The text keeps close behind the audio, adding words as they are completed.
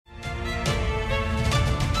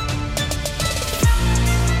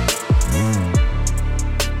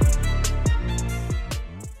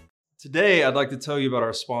Today, I'd like to tell you about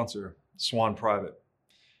our sponsor, Swan Private.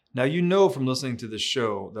 Now, you know from listening to this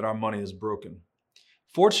show that our money is broken.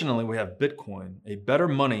 Fortunately, we have Bitcoin, a better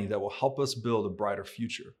money that will help us build a brighter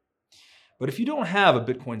future. But if you don't have a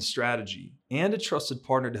Bitcoin strategy and a trusted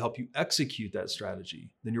partner to help you execute that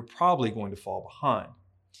strategy, then you're probably going to fall behind.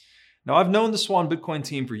 Now, I've known the Swan Bitcoin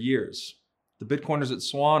team for years. The Bitcoiners at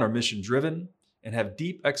Swan are mission-driven and have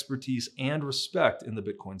deep expertise and respect in the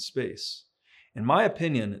Bitcoin space. In my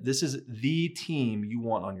opinion, this is the team you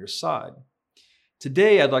want on your side.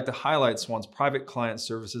 Today, I'd like to highlight Swan's Private Client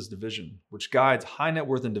Services division, which guides high net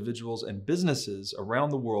worth individuals and businesses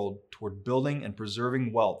around the world toward building and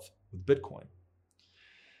preserving wealth with Bitcoin.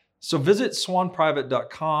 So visit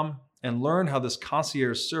swanprivate.com and learn how this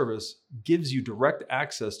concierge service gives you direct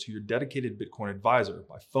access to your dedicated Bitcoin advisor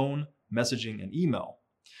by phone, messaging, and email.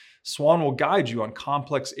 Swan will guide you on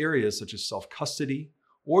complex areas such as self-custody,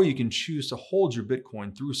 or you can choose to hold your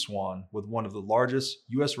Bitcoin through Swan with one of the largest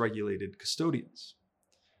US-regulated custodians.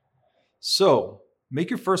 So,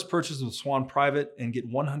 make your first purchase with Swan Private and get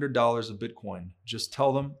 $100 of Bitcoin. Just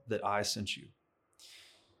tell them that I sent you.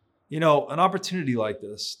 You know, an opportunity like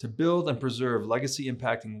this to build and preserve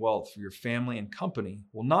legacy-impacting wealth for your family and company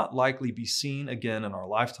will not likely be seen again in our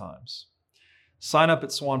lifetimes. Sign up at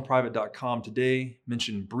swanprivate.com today,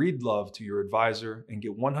 mention Breed Love to your advisor, and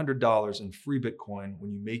get $100 in free Bitcoin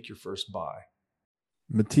when you make your first buy.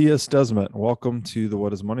 Mattias, Desmet, welcome to the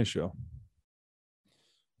What is Money show.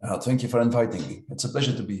 Thank you for inviting me. It's a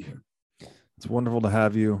pleasure to be here. It's wonderful to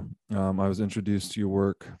have you. I was introduced to your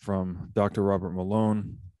work from Dr. Robert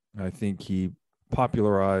Malone. I think he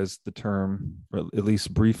popularized the term, or at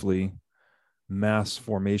least briefly, mass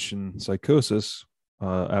formation psychosis,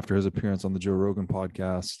 after his appearance on the Joe Rogan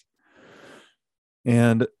podcast.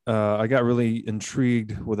 And I got really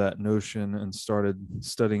intrigued with that notion and started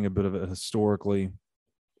studying a bit of it historically.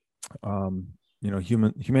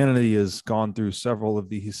 Humanity has gone through several of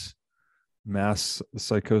these mass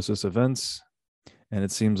psychosis events, and it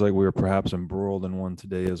seems like we are perhaps embroiled in one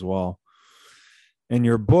today as well. In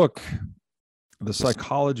your book, The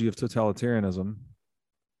Psychology of Totalitarianism,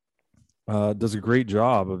 does a great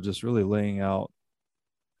job of just really laying out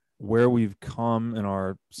where we've come in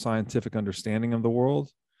our scientific understanding of the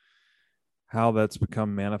world, how that's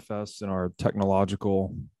become manifest in our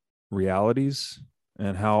technological realities,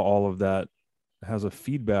 and how all of that has a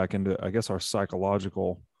feedback into, I guess, our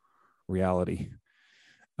psychological reality.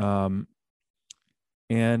 And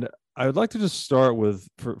I would like to just start with,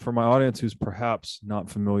 for my audience who's perhaps not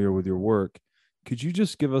familiar with your work, could you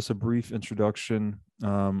just give us a brief introduction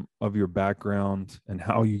of your background and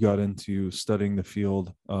how you got into studying the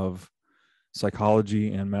field of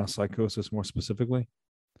psychology and mass psychosis more specifically?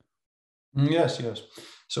 Yes.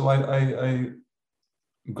 So I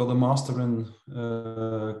got a master in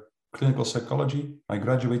clinical psychology. I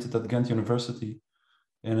graduated at Ghent University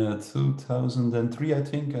in 2003, I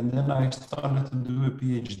think, and then I started to do a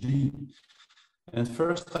PhD. And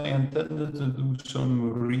first I intended to do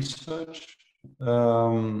some research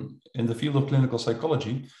in the field of clinical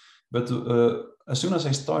psychology. But as soon as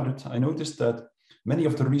I started, I noticed that many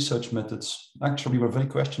of the research methods actually were very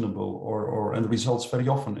questionable, and the results very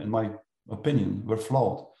often, in my opinion, were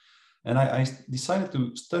flawed. And I decided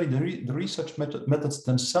to study the research methods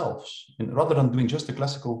themselves, rather than doing just a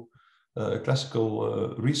classical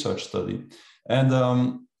research study. And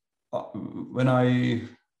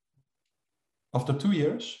after 2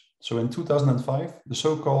 years, so in 2005, the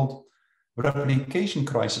so-called replication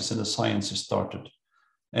crisis in the sciences started.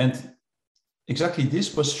 And exactly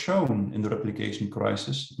this was shown in the replication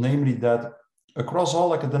crisis, namely that across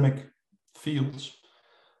all academic fields,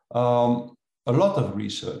 a lot of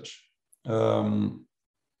research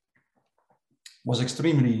was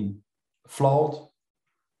extremely flawed,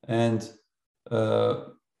 and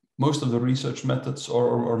most of the research methods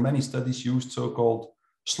or many studies used so-called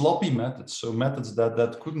sloppy methods, so methods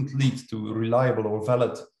that couldn't lead to reliable or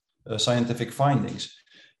valid scientific findings.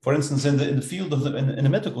 For instance, in the field of in the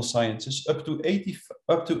medical sciences, up to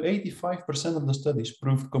 85% of the studies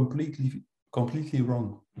proved completely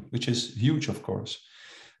wrong, which is huge, of course.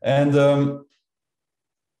 And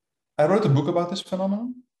I wrote a book about this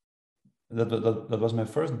phenomenon. That was my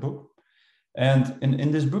first book. And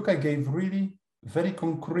in this book, I gave really very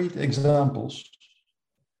concrete examples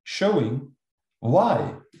showing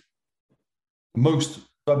why most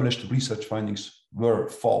published research findings were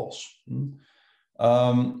false.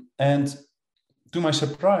 And to my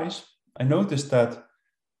surprise, I noticed that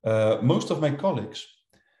most of my colleagues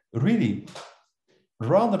really,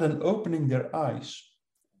 rather than opening their eyes,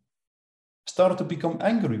 started to become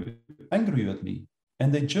angry with me and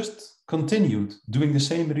they just continued doing the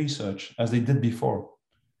same research as they did before.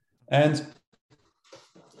 And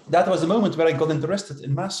that was the moment where I got interested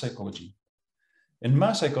in mass psychology. In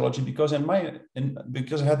mass psychology, because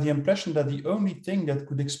because I had the impression that the only thing that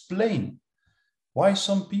could explain why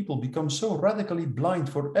some people become so radically blind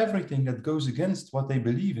for everything that goes against what they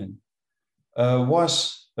believe in was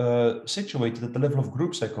situated at the level of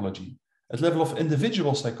group psychology. At the level of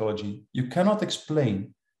individual psychology, you cannot explain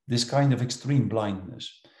this kind of extreme blindness.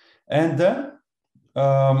 And then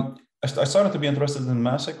I started to be interested in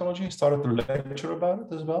mass psychology, started to lecture about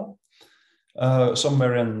it as well,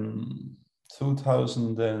 somewhere in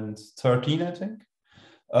 2013, I think.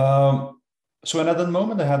 So at that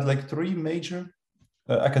moment, I had like three major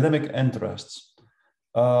academic interests: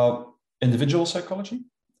 individual psychology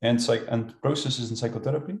and processes in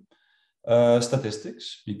psychotherapy, statistics,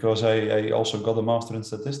 because I also got a master in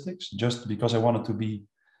statistics, just because I wanted to be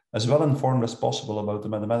as well informed as possible about the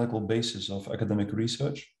mathematical basis of academic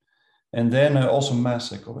research, and then also mass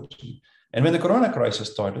psychology. And when the Corona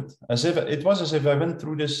crisis started, it was as if I went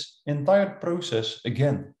through this entire process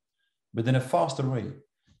again, but in a faster way.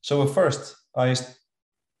 So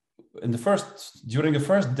during the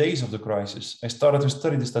first days of the crisis, I started to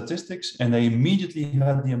study the statistics, and I immediately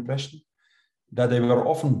had the impression that they were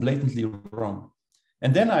often blatantly wrong.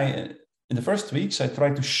 And then in the first weeks, I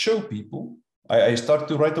tried to show people, I started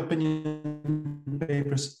to write opinion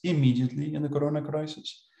papers immediately in the Corona crisis.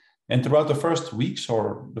 And throughout the first weeks or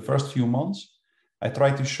the first few months, I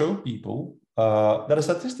tried to show people that the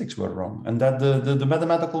statistics were wrong, and that the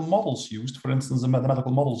mathematical models used, for instance, the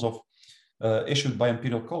mathematical models issued by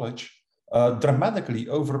Imperial College, dramatically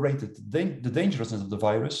overrated the dangerousness of the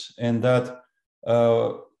virus, and that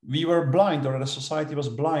we were blind, or the society was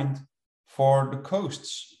blind, for the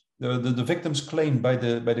costs, the victims claimed by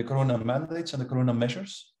the Corona mandates and the Corona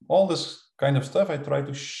measures. All this kind of stuff I tried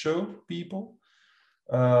to show people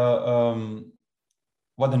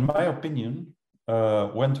what, in my opinion,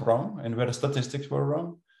 went wrong, and where the statistics were wrong,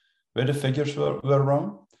 where the figures were wrong,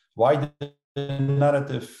 why the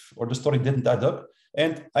narrative or the story didn't add up.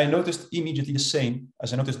 And I noticed immediately the same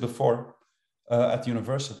as I noticed before at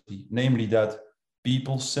university, namely that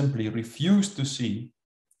people simply refused to see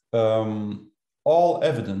all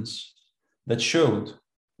evidence that showed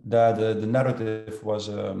that the narrative was,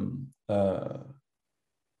 in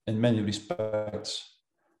many respects,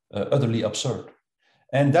 utterly absurd.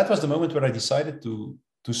 And that was the moment where I decided to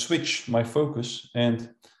switch my focus, and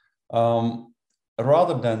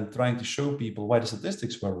rather than trying to show people why the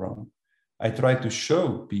statistics were wrong, I tried to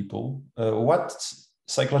show people what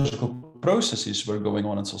psychological processes were going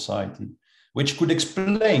on in society, which could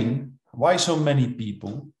explain why so many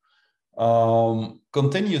people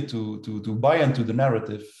continue to buy into the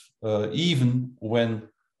narrative, even when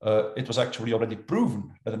it was actually already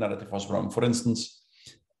proven that the narrative was wrong. For instance,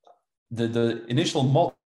 the initial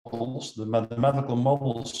models, the mathematical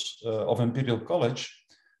models of Imperial College,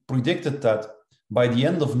 predicted that by the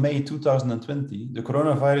end of May 2020, the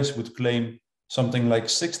coronavirus would claim something like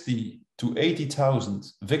 60 to 80,000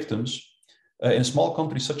 victims in a small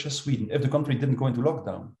country such as Sweden, if the country didn't go into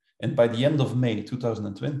lockdown. And by the end of May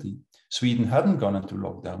 2020, Sweden hadn't gone into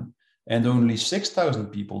lockdown, and only 6,000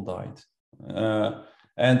 people died.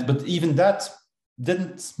 But even that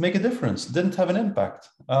didn't make a difference, didn't have an impact.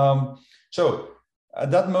 So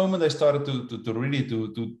at that moment, I started to really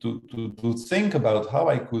think about how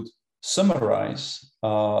I could summarize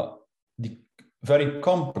the very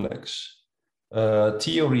complex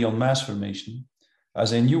theory on mass formation,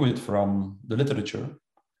 as I knew it from the literature,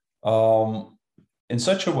 in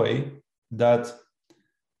such a way that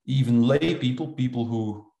even lay people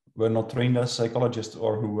who were not trained as psychologists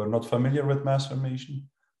or who were not familiar with mass formation,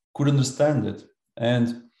 could understand it.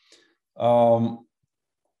 And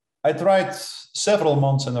I tried several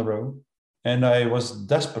months in a row, and I was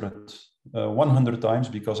desperate 100 times,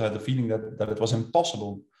 because I had the feeling that it was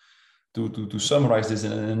impossible to summarize this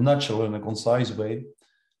in a nutshell, in a concise way.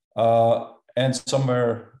 And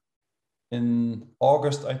somewhere in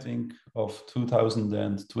August, I think, of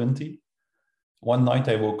 2020, one night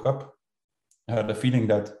I woke up, I had a feeling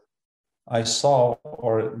that I saw,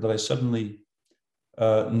 or that I suddenly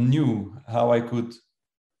knew how I could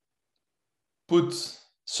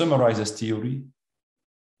summarize this theory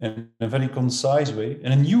in a very concise way,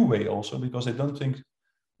 in a new way also, because I don't think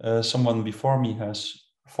someone before me has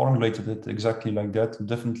formulated it exactly like that,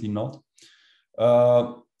 definitely not.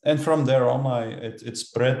 And from there on, it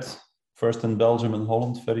spread first in Belgium and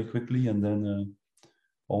Holland very quickly, and then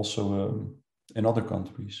also in other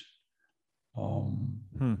countries.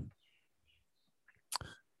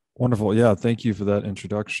 Wonderful. Yeah, thank you for that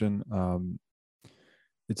introduction.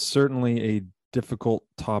 It's certainly a difficult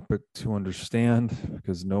topic to understand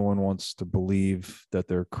because no one wants to believe that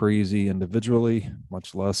they're crazy individually,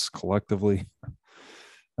 much less collectively.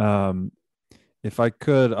 If I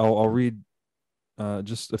could, I'll read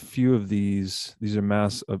just a few of these. These are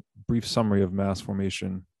a brief summary of mass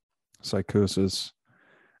formation psychosis,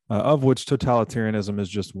 of which totalitarianism is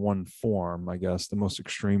just one form, I guess, the most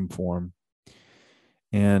extreme form.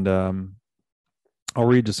 And I'll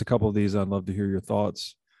read just a couple of these. I'd love to hear your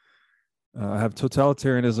thoughts. I have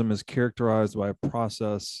totalitarianism is characterized by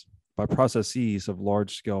processes of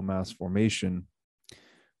large-scale mass formation.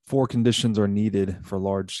 4 conditions are needed for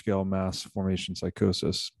large-scale mass formation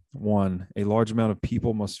psychosis. 1, a large amount of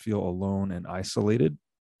people must feel alone and isolated.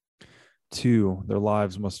 2, their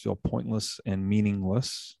lives must feel pointless and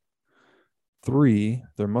meaningless. 3,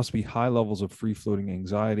 there must be high levels of free-floating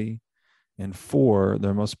anxiety. And 4,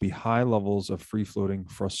 there must be high levels of free-floating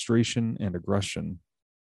frustration and aggression.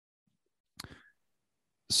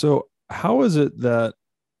 So what is it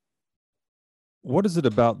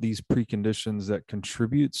about these preconditions that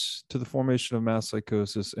contributes to the formation of mass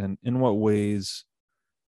psychosis, and in what ways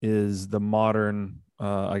is the modern,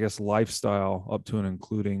 lifestyle up to and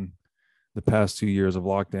including the past 2 years of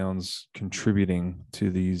lockdowns contributing to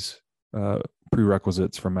these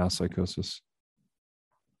prerequisites for mass psychosis?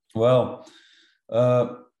 Well,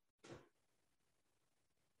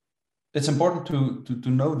 it's important to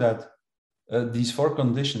know that these 4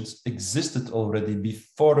 conditions existed already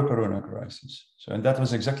before the corona crisis. So, and that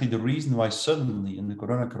was exactly the reason why suddenly in the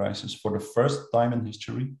corona crisis, for the first time in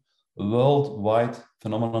history, a worldwide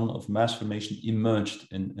phenomenon of mass formation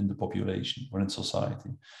emerged in the population or in society.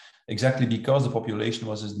 Exactly because the population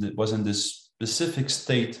was in this specific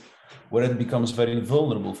state where it becomes very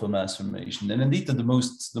vulnerable for mass formation. And indeed,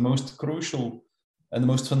 the most crucial and the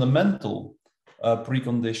most fundamental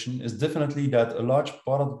precondition is definitely that a large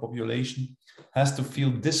part of the population has to feel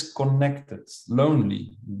disconnected,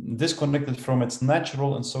 lonely, disconnected from its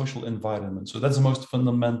natural and social environment. So that's the most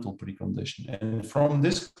fundamental precondition. And from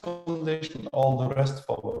this condition, all the rest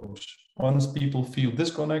follows. Once people feel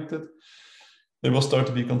disconnected, they will start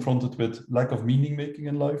to be confronted with lack of meaning making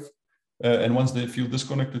in life. And once they feel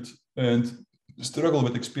disconnected and struggle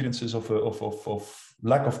with experiences of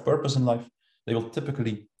lack of purpose in life, they will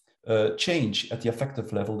typically change at the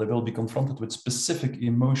affective level. They will be confronted with specific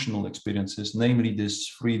emotional experiences, namely this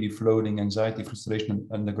freely floating anxiety, frustration,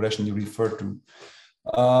 and aggression you referred to.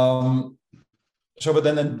 But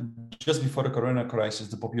then just before the corona crisis,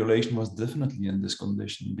 the population was definitely in this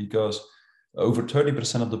condition because over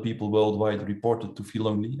 30% of the people worldwide reported to feel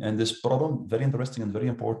lonely. And this problem, very interesting and very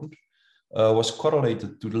important, was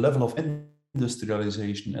correlated to the level of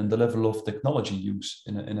industrialization and the level of technology use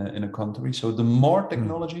in a country. So the more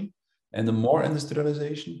technology and the more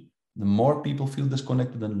industrialization, the more people feel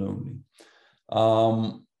disconnected and lonely.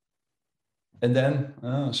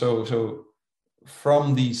 So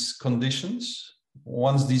from these conditions,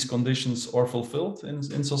 once these conditions are fulfilled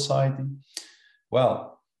in society,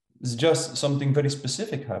 well, it's just something very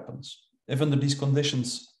specific happens. If under these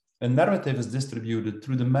conditions, a narrative is distributed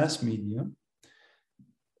through the mass media,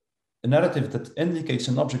 a narrative that indicates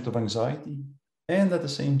an object of anxiety and at the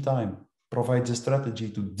same time provides a strategy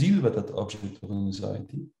to deal with that object of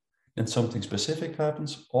anxiety, and something specific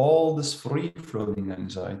happens, all this free-floating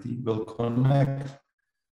anxiety will connect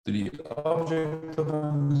to the object of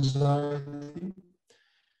anxiety,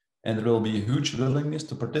 and there will be a huge willingness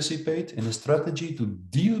to participate in a strategy to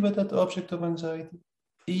deal with that object of anxiety,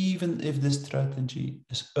 even if this strategy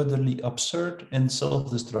is utterly absurd and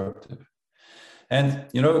self-destructive. And,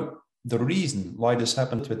 the reason why this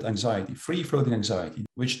happens with anxiety, free-floating anxiety,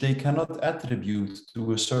 which they cannot attribute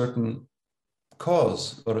to a certain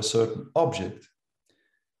cause or a certain object,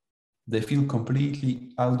 they feel completely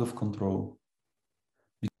out of control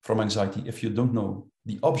from anxiety if you don't know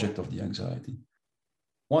the object of the anxiety.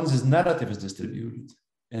 Once this narrative is distributed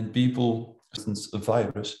and people, for instance, a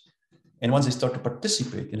virus, and once they start to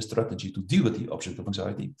participate in a strategy to deal with the object of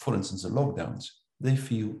anxiety, for instance, the lockdowns, they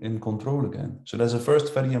feel in control again. So that's the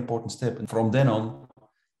first very important step. And from then on,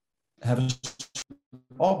 have an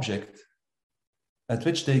object at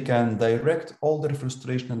which they can direct all their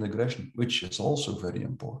frustration and aggression, which is also very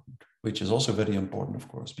important. Of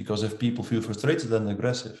course, because if people feel frustrated and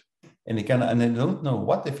aggressive, and they don't know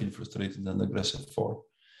what they feel frustrated and aggressive for,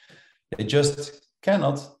 they just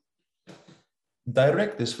cannot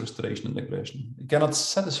direct this frustration and aggression. You cannot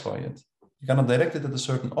satisfy it. You cannot direct it at a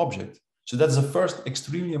certain object. So that's the first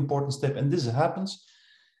extremely important step. And this happens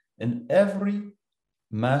in every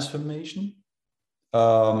mass formation,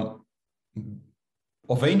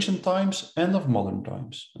 of ancient times and of modern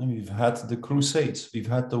times. And we've had the Crusades,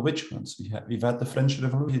 we've had the witch hunts, we've had the French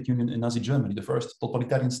Revolution in Nazi Germany, the first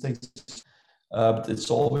totalitarian states. But it's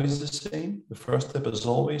always the same. The first step is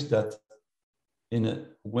always that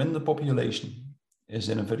when the population is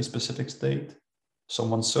in a very specific state,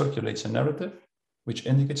 someone circulates a narrative which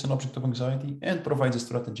indicates an object of anxiety and provides a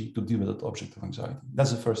strategy to deal with that object of anxiety.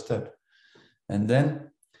 That's the first step. And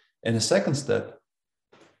then in the second step,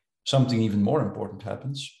 something even more important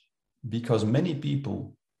happens, because many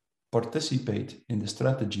people participate in the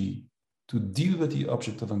strategy to deal with the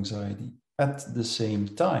object of anxiety. At the same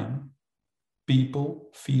time,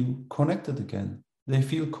 people feel connected again. They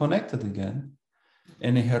feel connected again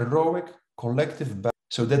in a heroic collective battle.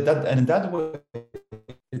 So that and in that way,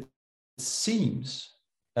 it seems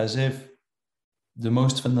as if the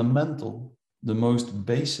most fundamental, the most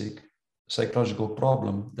basic psychological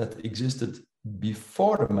problem that existed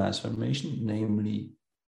before the mass formation, namely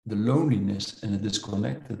the loneliness and the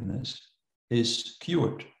disconnectedness, is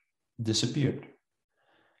cured, disappeared.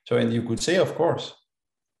 So, and you could say, of course,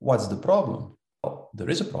 what's the problem? Well,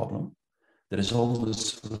 there is a problem. There is all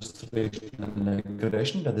this frustration and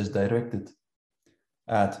aggression that is directed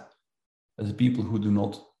at the people who do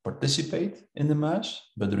not participate in the mass.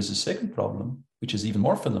 But there is a second problem, which is even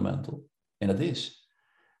more fundamental, and it is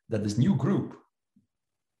that this new group,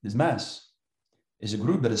 this mass, is a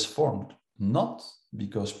group that is formed not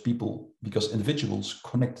because individuals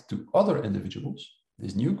connect to other individuals.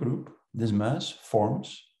 This new group, this mass, forms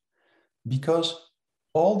because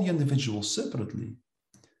all the individuals separately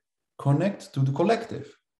connect to the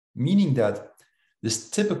collective, meaning that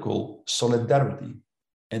this typical solidarity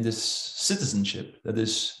and this citizenship that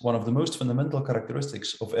is one of the most fundamental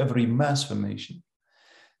characteristics of every mass formation,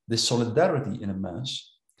 this solidarity in a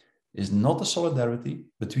mass is not a solidarity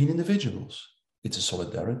between individuals. It's a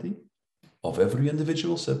solidarity of every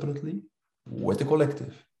individual separately with the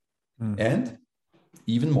collective. And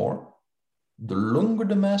even more, the longer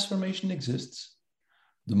the mass formation exists,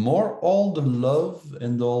 the more all the love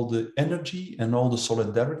and all the energy and all the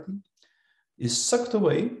solidarity is sucked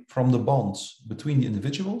away from the bonds between the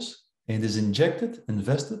individuals and is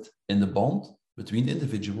invested in the bond between the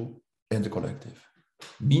individual and the collective.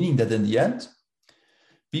 Meaning that in the end,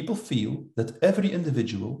 people feel that every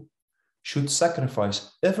individual should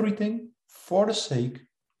sacrifice everything for the sake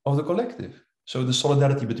of the collective. So the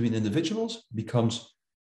solidarity between individuals becomes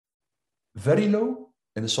very low,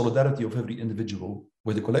 and the solidarity of every individual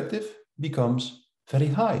with the collective becomes very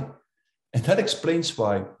high. And that explains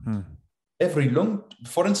why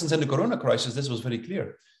for instance, in the Corona crisis, this was very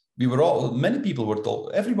clear.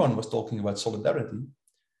 Everyone was talking about solidarity,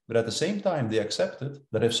 but at the same time, they accepted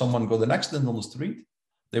that if someone got an accident on the street,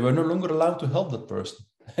 they were no longer allowed to help that person.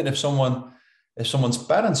 And if someone's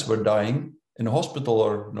parents were dying in a hospital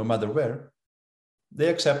or no matter where, they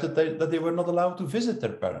accepted that they were not allowed to visit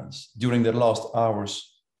their parents during their last hours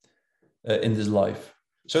in this life.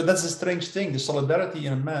 So that's a strange thing. The solidarity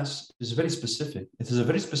in a mass is very specific. It has a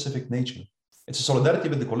very specific nature. It's a solidarity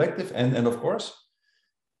with the collective. And of course,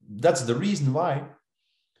 that's the reason why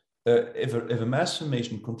if a mass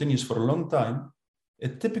formation continues for a long time,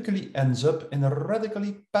 it typically ends up in a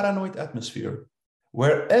radically paranoid atmosphere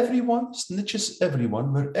where everyone snitches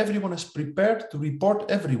everyone, where everyone is prepared to report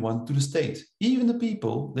everyone to the state, even the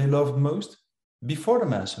people they loved most before the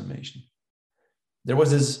mass formation. There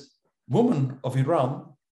was this woman of Iran.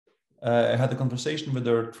 I had a conversation with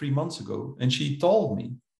her 3 months ago, and she told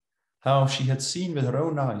me how she had seen with her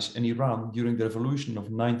own eyes in Iran during the revolution of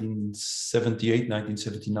 1978,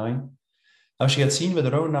 1979, how she had seen with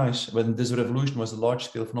her own eyes when this revolution was a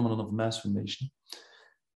large-scale phenomenon of mass formation,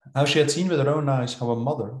 how she had seen with her own eyes how a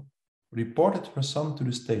mother reported her son to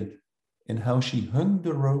the state and how she hung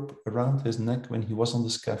the rope around his neck when he was on the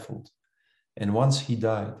scaffold. And once he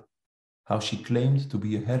died, how she claimed to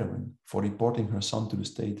be a heroine for reporting her son to the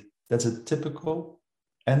state. That's a typical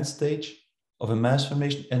end stage of a mass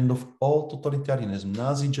formation and of all totalitarianism.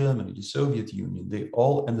 Nazi Germany, the Soviet Union, they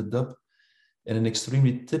all ended up in an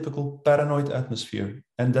extremely typical paranoid atmosphere.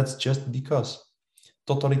 And that's just because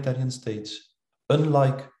totalitarian states,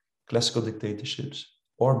 unlike classical dictatorships,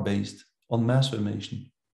 are based on mass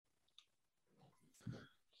formation.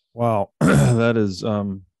 Wow, that is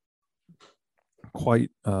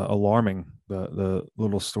quite alarming. The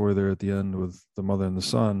little story there at the end with the mother and the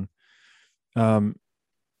son.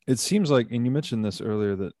 It seems like, and you mentioned this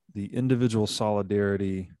earlier, that the individual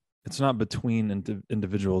solidarity, it's not between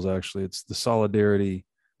individuals, actually. It's the solidarity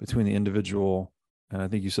between the individual and I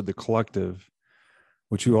think you said the collective,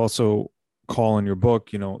 which you also call in your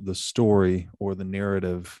book, the story or the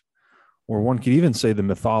narrative, or one could even say the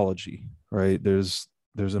mythology, right? There's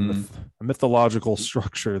there's a mythological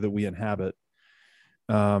structure that we inhabit.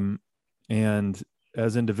 And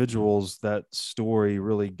as individuals, that story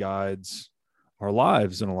really guides our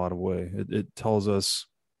lives in a lot of way. It tells us,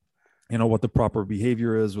 what the proper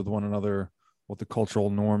behavior is with one another, what the cultural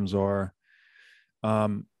norms are.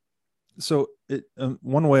 So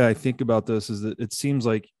one way I think about this is that it seems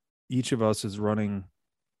like each of us is running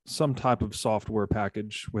some type of software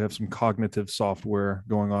package. We have some cognitive software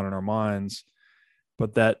going on in our minds,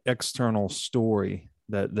 but that external story,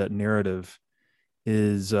 that narrative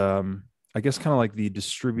is, I guess, kind of like the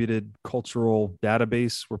distributed cultural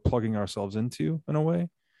database we're plugging ourselves into in a way.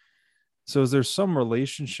 So is there some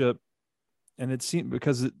relationship? And it seems,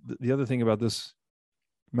 because the other thing about this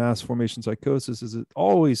mass formation psychosis is it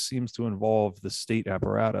always seems to involve the state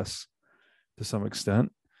apparatus to some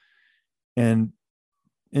extent. And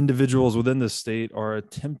individuals within the state are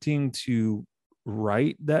attempting to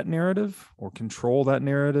write that narrative or control that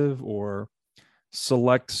narrative or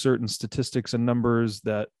select certain statistics and numbers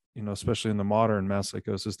that, especially in the modern mass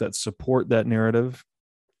psychosis, that support that narrative.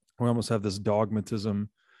 We almost have this dogmatism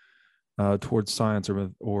towards science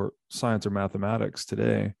or science or mathematics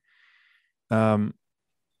today.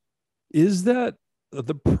 Is that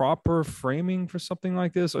the proper framing for something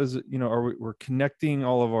like this? Is it, we're connecting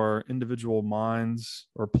all of our individual minds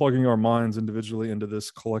or plugging our minds individually into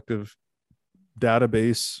this collective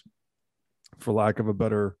database, for lack of a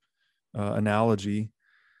better analogy,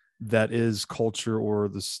 that is culture or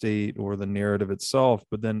the state or the narrative itself.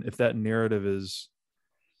 But then if that narrative is,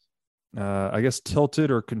 I guess,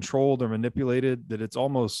 tilted or controlled or manipulated, that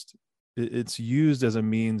it's used as a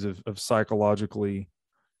means of psychologically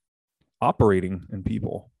operating in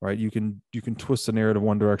people, right? You can twist the narrative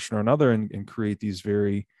one direction or another and create these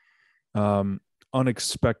very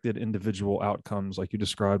unexpected individual outcomes, like you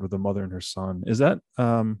described with the mother and her son. Is that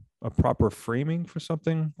a proper framing for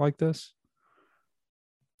something like this?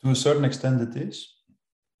 To a certain extent it is,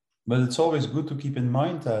 but it's always good to keep in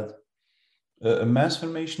mind that a mass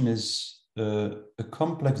formation is a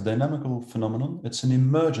complex dynamical phenomenon. It's an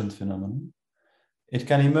emergent phenomenon. It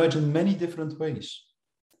can emerge in many different ways.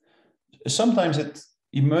 Sometimes it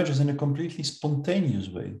emerges in a completely spontaneous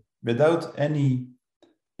way, without any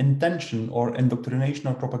intention or indoctrination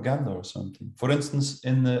or propaganda or something. For instance,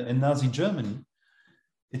 in Nazi Germany,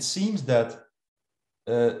 it seems that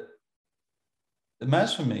the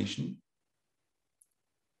mass formation,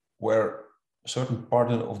 where a certain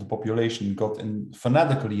part of the population got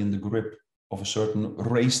fanatically in the grip of a certain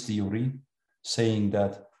race theory, saying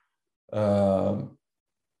that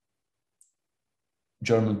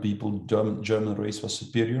German race was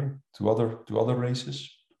superior to other races.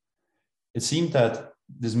 It seemed that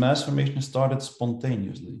this mass formation started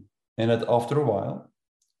spontaneously, and that after a while,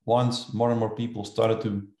 once more and more people started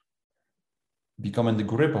to become in the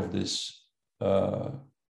grip of this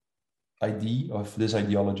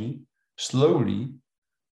ideology, slowly,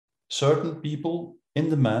 certain people in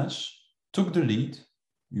the mass took the lead.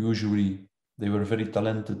 Usually, they were very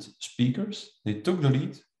talented speakers. They took the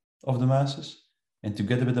lead of the masses. And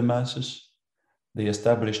together with the masses, they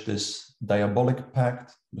established this diabolic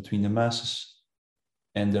pact between the masses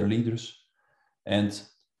and their leaders and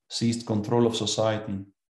seized control of society.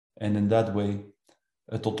 And in that way,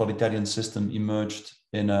 a totalitarian system emerged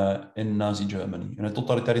in Nazi Germany. In a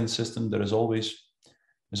totalitarian system, there's always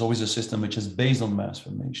a system which is based on mass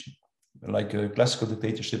formation. Like a classical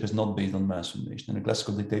dictatorship is not based on mass formation. In a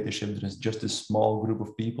classical dictatorship, there is just this small group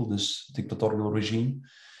of people, this dictatorial regime,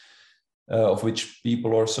 of which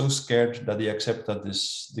people are so scared that they accept that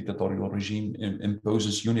this dictatorial regime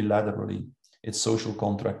imposes unilaterally its social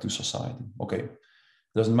contract to society. Okay,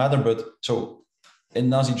 doesn't matter, but so in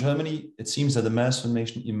Nazi Germany, it seems that the mass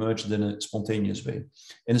formation emerged in a spontaneous way.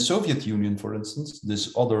 In the Soviet Union, for instance,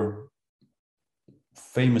 this other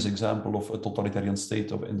famous example of a totalitarian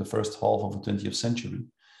state in the first half of the 20th century,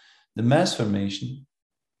 the mass formation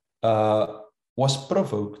was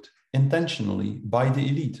provoked intentionally by the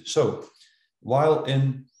elite. So while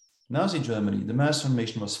in Nazi Germany, the mass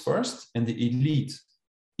formation was first and the elite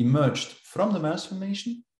emerged from the mass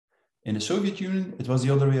formation, in the Soviet Union, it was the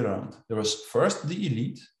other way around. There was first the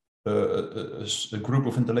elite, a group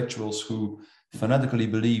of intellectuals who fanatically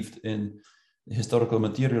believed in the historical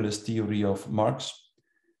materialist theory of Marx,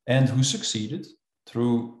 and who succeeded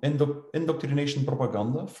through indoctrination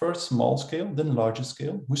propaganda, first small scale, then larger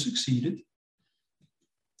scale, who succeeded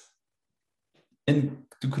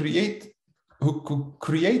who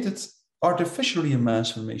created artificially a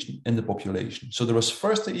mass formation in the population. So there was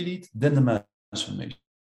first the elite, then the mass formation.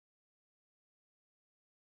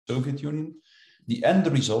 Soviet Union, the end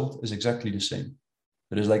result is exactly the same.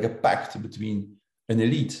 There is like a pact between an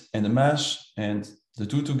elite and a mass, and the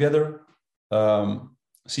two together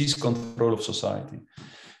seize control of society.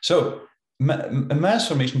 So a mass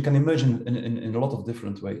formation can emerge in a lot of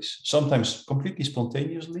different ways, sometimes completely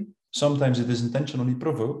spontaneously, sometimes it is intentionally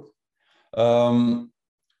provoked.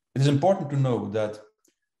 It is important to know that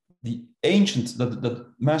that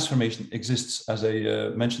mass formation exists, as I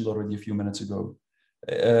mentioned already a few minutes ago,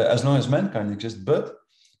 as long as mankind exists, but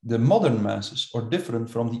the modern masses are different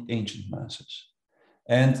from the ancient masses.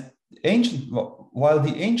 And while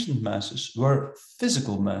the ancient masses were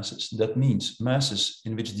physical masses, that means masses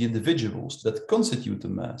in which the individuals that constitute the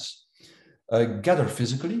mass gather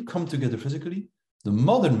physically, come together physically, the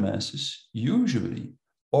modern masses usually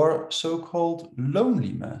are so-called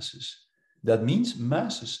lonely masses. That means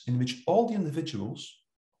masses in which all the individuals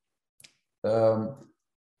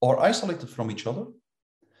are isolated from each other,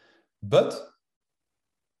 but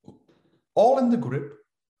all in the grip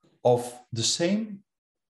of the same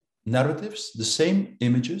narratives, the same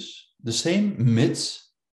images, the same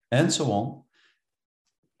myths, and so on.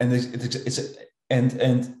 And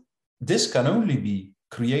this can only be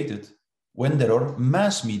created when there are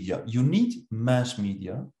mass media. You need mass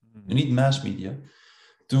media. You need mass media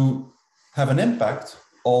to have an impact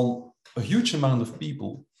on a huge amount of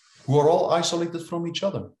people who are all isolated from each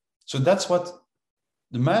other. So that's what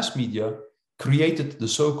the mass media created, the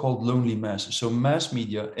so-called lonely masses. So mass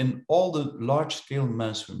media in all the large-scale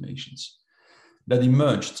mass formations that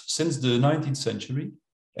emerged since the 19th century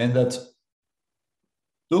and that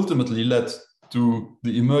ultimately led to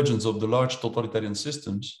the emergence of the large totalitarian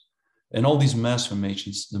systems. In all these mass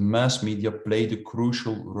formations, the mass media played a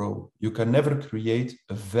crucial role. You can never create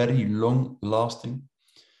a very long-lasting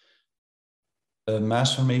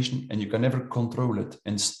mass formation, and you can never control it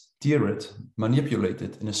and steer it, manipulate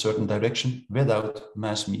it in a certain direction without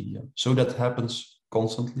mass media. So that happens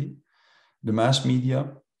constantly. The mass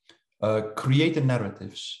media create the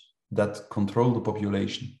narratives that control the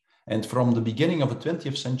population. And from the beginning of the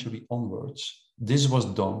 20th century onwards, this was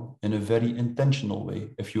done in a very intentional way.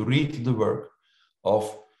 If you read the work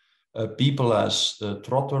of people as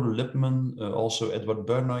Trotter, Lippmann, also Edward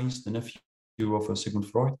Bernays, the nephew of Sigmund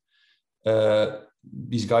Freud,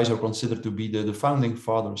 these guys are considered to be the founding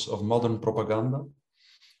fathers of modern propaganda.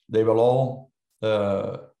 They will all,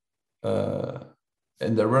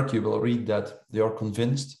 in their work, you will read that they are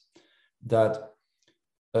convinced that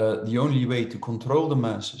the only way to control the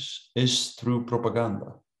masses is through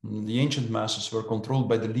propaganda. The ancient masses were controlled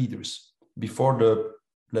by the leaders. Before the,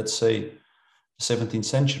 let's say, 17th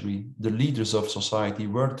century, the leaders of society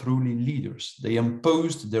were truly leaders. They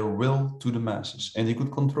imposed their will to the masses and they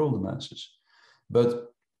could control the masses.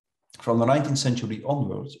 But from the 19th century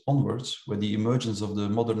onwards, with the emergence of the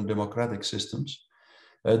modern democratic systems,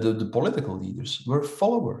 the political leaders were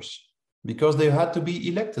followers because they had to be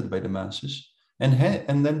elected by the masses.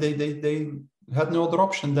 And then they had no other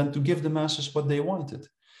option than to give the masses what they wanted.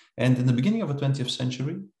 And in the beginning of the 20th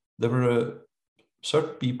century, there were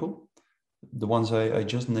certain people, the ones I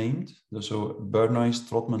just named, so Bernays,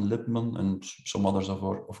 Trotman, Lippmann, and some others,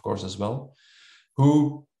 of course, as well,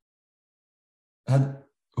 who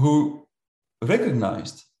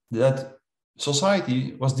recognized that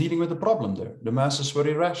society was dealing with a problem there. The masses were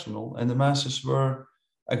irrational, and the masses were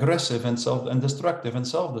aggressive and destructive and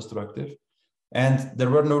self-destructive. And there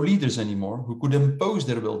were no leaders anymore who could impose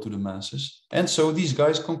their will to the masses. And so these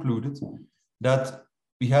guys concluded that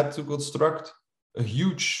we had to construct a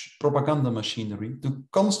huge propaganda machinery to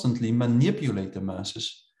constantly manipulate the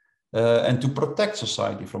masses and to protect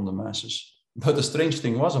society from the masses. But the strange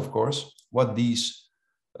thing was, of course, what these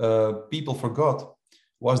people forgot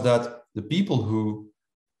was that the people who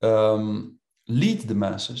lead the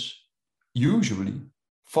masses usually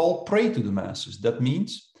fall prey to the masses. That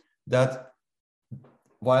means that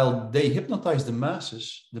while they hypnotize the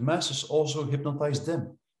masses also hypnotize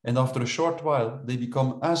them. And after a short while, they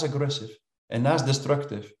become as aggressive and as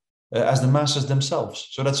destructive as the masses themselves.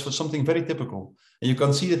 So that's something very typical. And you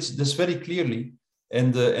can see this very clearly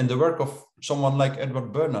in the work of someone like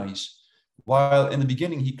Edward Bernays. While in the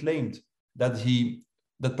beginning he claimed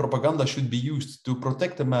that propaganda should be used to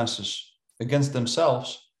protect the masses against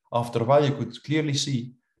themselves, after a while you could clearly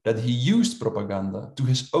see that he used propaganda to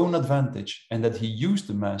his own advantage and that he used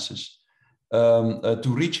the masses to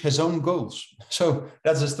reach his own goals. So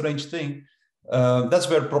that's a strange thing. That's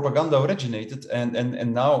where propaganda originated,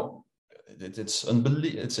 and now it's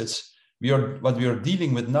unbelievable. What we are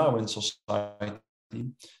dealing with now in society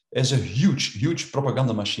is a huge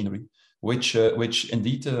propaganda machinery, which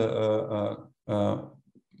indeed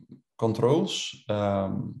controls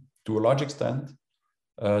to a large extent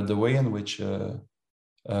the way in which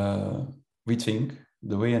we think,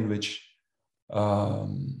 the way in which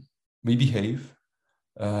we behave.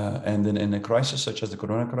 And in a crisis such as the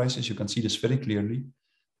corona crisis, you can see this very clearly.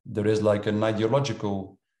 There is like an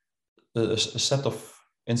ideological a set of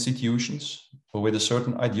institutions with a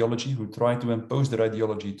certain ideology who try to impose their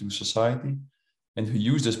ideology to society and who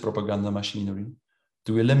use this propaganda machinery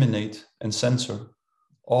to eliminate and censor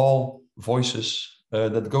all voices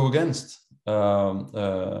that go against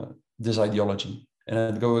this ideology and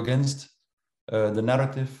that go against the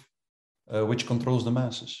narrative which controls the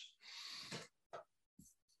masses.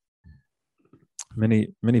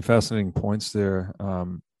 Many fascinating points there.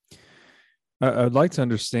 I'd like to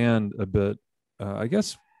understand a bit, I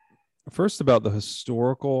guess, first about the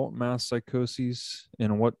historical mass psychoses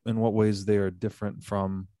and in what ways they are different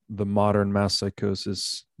from the modern mass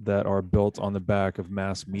psychosis that are built on the back of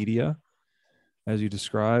mass media, as you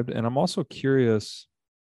described. And I'm also curious.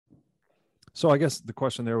 So I guess the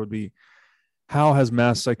question there would be, how has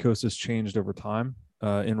mass psychosis changed over time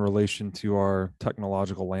in relation to our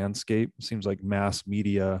technological landscape? It seems like mass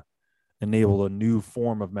media enabled a new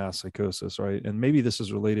form of mass psychosis, right? And maybe this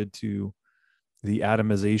is related to the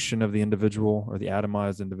atomization of the individual, or the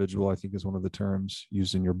atomized individual, I think is one of the terms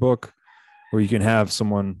used in your book, where you can have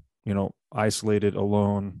someone, isolated,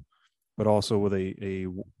 alone, but also with a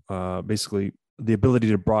basically the ability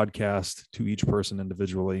to broadcast to each person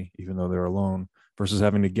individually, even though they're alone, versus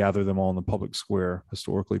having to gather them all in the public square,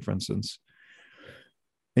 historically, for instance.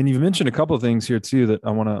 And you've mentioned a couple of things here too that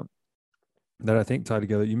I think tie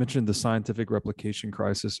together. You mentioned the scientific replication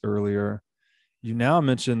crisis earlier. You now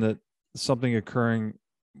mentioned that something occurring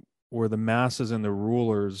where the masses and the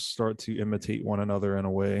rulers start to imitate one another in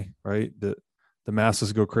a way, right? That the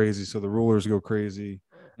masses go crazy, so the rulers go crazy,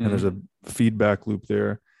 and there's a feedback loop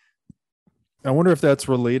there. I wonder if that's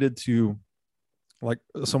related to like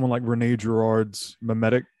someone like Rene Girard's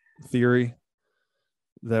mimetic theory,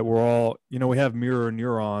 that we're all, we have mirror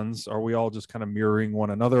neurons. Are we all just kind of mirroring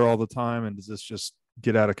one another all the time? And does this just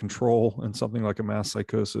get out of control in something like a mass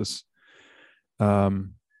psychosis?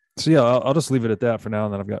 So yeah, I'll just leave it at that for now,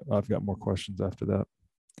 and then I've got more questions after that.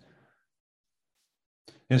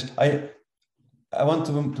 Yes, I want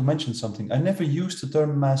to mention something. I never used the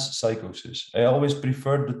term mass psychosis. I always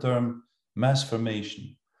preferred the term mass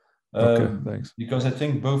formation. Okay, thanks. Because I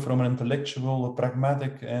think both from an intellectual, a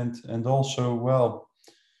pragmatic, and also,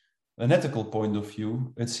 an ethical point of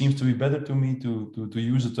view, it seems to be better to me to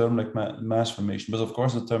use a term like mass formation. But of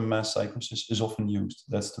course, the term mass psychosis is often used.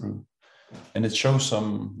 That's true, and it shows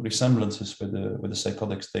some resemblances with the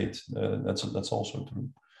psychotic state. That's also true.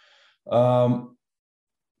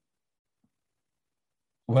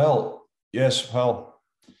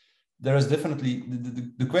 There is definitely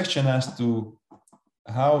the question as to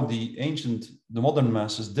how the modern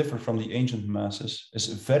masses differ from the ancient masses is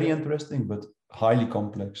very interesting, but highly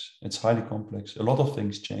complex. It's highly complex. A lot of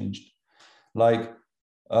things changed. Like,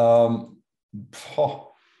 there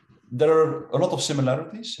are a lot of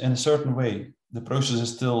similarities in a certain way. The process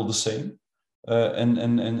is still the same,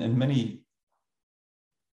 and many,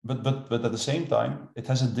 but at the same time, it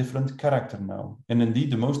has a different character now. And indeed,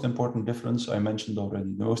 the most important difference I mentioned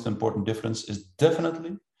already. The most important difference is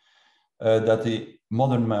definitely that the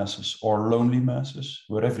modern masses, or lonely masses,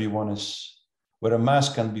 where a mass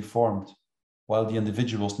can be formed while the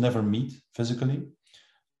individuals never meet physically.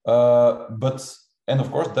 And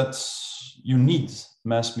of course, you need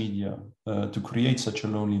mass media to create such a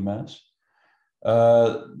lonely mass.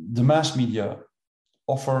 The mass media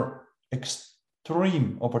offer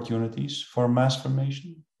extreme opportunities for mass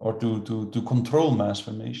formation, or to control mass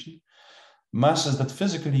formation. Masses that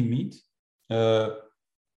physically meet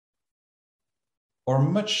are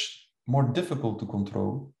much more difficult to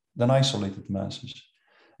control than isolated masses.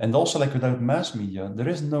 And also, like without mass media, there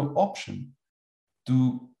is no option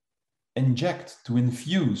to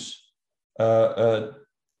infuse a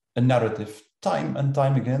narrative time and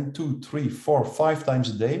time again, 2, 3, 4, 5 times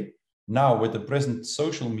a day. Now, with the present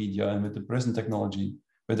social media and with the present technology,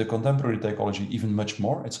 with the contemporary technology, even much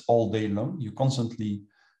more. It's all day long. You constantly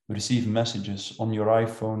receive messages on your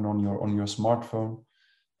iPhone, on your smartphone,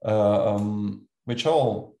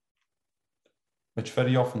 which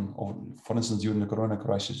very often, for instance, during the corona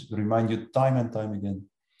crisis, remind you time and time again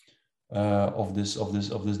of this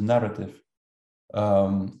narrative,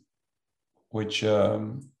 which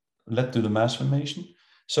led to the mass formation.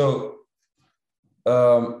 So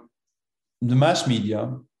the mass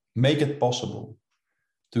media make it possible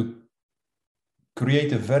to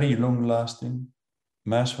create a very long-lasting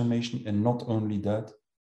mass formation, and not only that,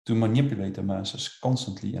 to manipulate the masses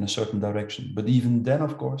constantly in a certain direction. But even then,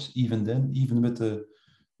 of course, even with the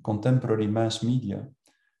contemporary mass media,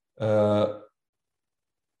 the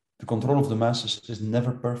control of the masses is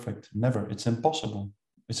never perfect. Never. It's impossible.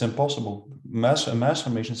 It's impossible. A mass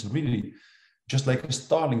formation is really just like a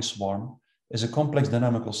starling swarm, is a complex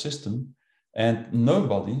dynamical system, and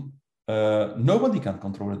nobody can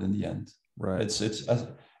control it in the end. Right.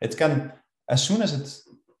 It can, as soon as it's,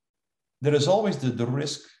 there is always the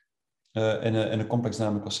risk in a complex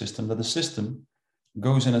dynamical system that the system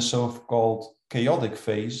goes in a so-called chaotic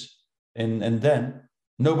phase, and then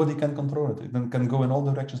nobody can control it. It can go in all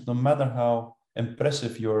directions, no matter how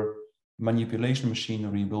impressive your manipulation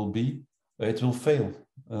machinery will be, it will fail.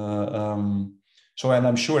 And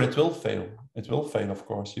I'm sure it will fail. It will fail, of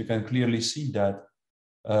course. You can clearly see that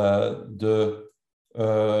the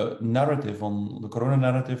narrative on the corona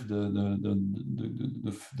narrative,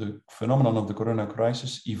 the phenomenon of the corona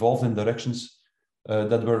crisis evolved in directions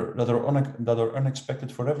that are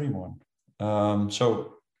unexpected for everyone.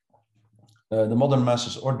 The modern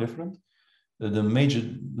masses are different. The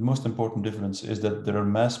most important difference is that there are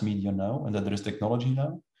mass media now and that there is technology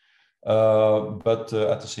now. But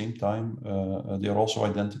at the same time, they are also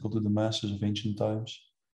identical to the masses of ancient times,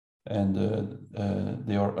 and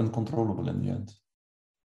they are uncontrollable in the end.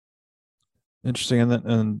 Interesting.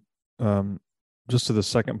 And just to the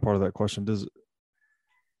second part of that question, as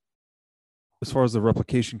far as the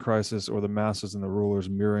replication crisis or the masses and the rulers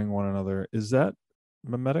mirroring one another, is that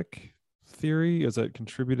mimetic theory? Is that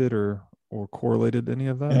contributed or correlated any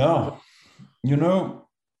of that? Yeah,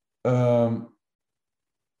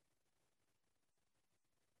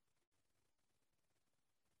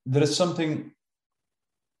 there is something.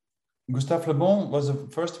 Gustave Le Bon was the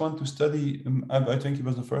first one to study. I think he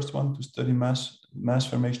was the first one to study mass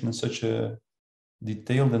formation in such a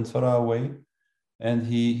detailed and thorough way, and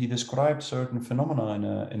he described certain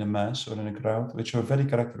phenomena in a mass or in a crowd, which are very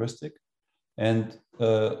characteristic. And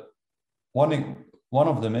one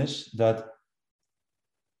of them is that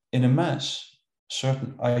in a mass,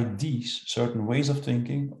 certain ideas, certain ways of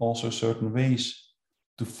thinking, also certain ways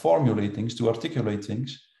to formulate things, to articulate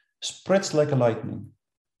things, spreads like a lightning.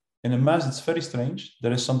 In a mass, it's very strange.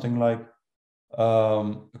 There is something like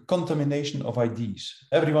a contamination of ideas.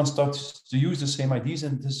 Everyone starts to use the same ideas,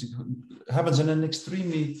 and this happens in an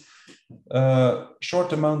extremely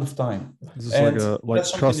short amount of time. Is this like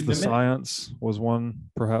trust the science was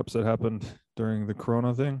one perhaps that happened during the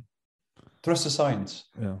corona thing? Trust the science.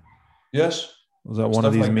 Yeah. Yes. Was that one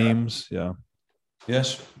of these memes? That. Yeah.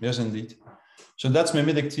 Yes, indeed. So that's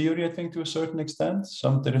mimetic theory, I think, to a certain extent.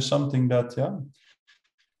 There is something that,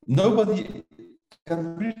 nobody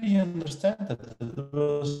can really understand that. It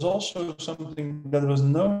was also something that was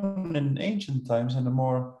known in ancient times, in the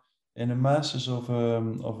masses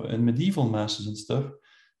in medieval masses and stuff,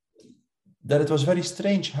 that it was very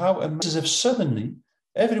strange how as if suddenly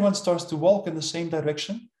everyone starts to walk in the same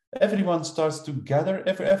direction, everyone starts to gather,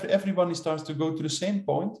 everyone starts to go to the same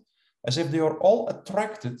point, as if they are all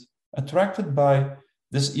attracted by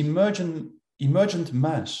this emergent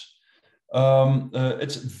mass.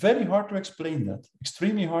 It's very hard to explain that,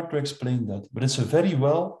 extremely hard to explain that, but it's a very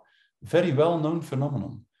well known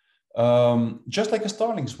phenomenon. Just like a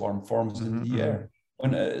starling swarm forms in the air.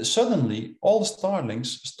 When suddenly all the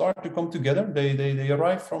starlings start to come together, they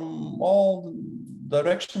arrive from all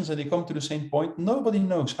directions and they come to the same point. Nobody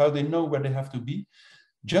knows how they know where they have to be,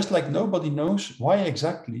 just like nobody knows why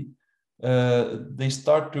exactly they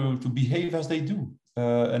start to behave as they do,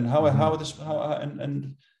 and how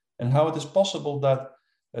it is possible that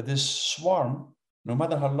this swarm, no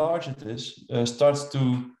matter how large it is, starts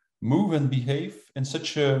to move and behave in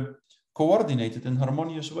such a coordinated and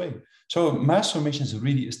harmonious way. So mass formation is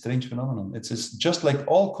really a strange phenomenon. It's just like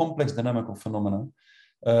all complex dynamical phenomena.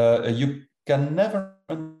 You can never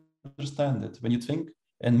understand it when you think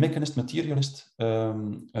in mechanist materialist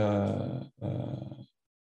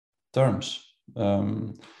terms.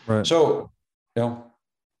 Right. So,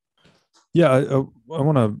 yeah, I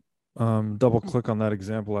want to double click on that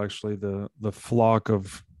example. Actually, the flock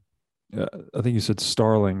of, I think you said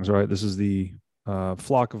starlings, right? This is the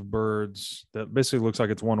flock of birds that basically looks like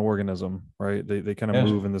it's one organism, right? They kind of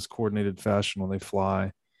move in this coordinated fashion when they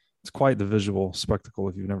fly. It's quite the visual spectacle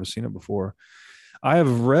if you've never seen it before. I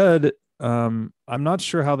have read, I'm not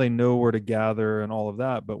sure how they know where to gather and all of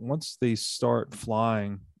that, but once they start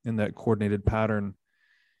flying in that coordinated pattern,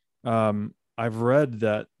 I've read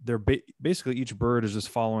that they're basically each bird is just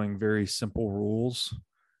following very simple rules.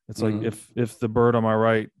 It's like if the bird on my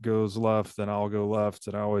right goes left, then I'll go left,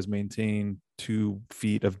 and I always maintain 2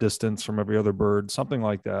 feet of distance from every other bird, something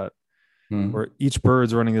like that. Where each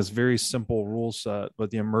bird's running this very simple rule set,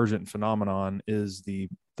 but the emergent phenomenon is the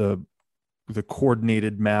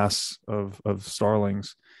coordinated mass of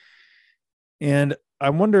starlings. And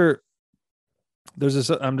I wonder, there's this,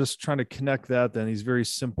 I'm just trying to connect that then, these very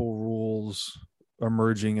simple rules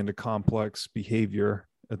emerging into complex behavior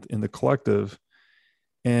in the collective.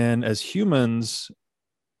 And as humans,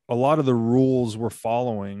 a lot of the rules we're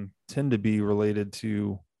following tend to be related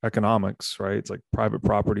to economics, right? It's like private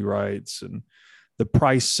property rights, and the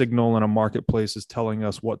price signal in a marketplace is telling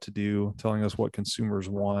us what to do, telling us what consumers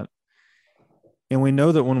want. And we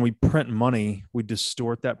know that when we print money, we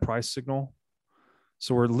distort that price signal.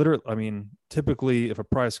 So we're literally, I mean, typically if a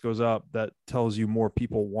price goes up, that tells you more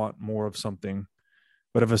people want more of something.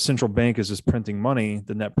 But if a central bank is just printing money,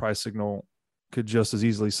 the net price signal could just as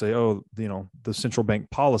easily say, oh, you know, the central bank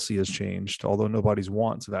policy has changed, although nobody's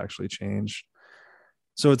wants have actually changed.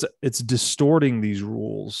 So it's distorting these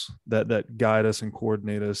rules that guide us and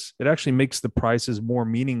coordinate us. It actually makes the prices more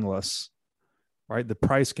meaningless, right? The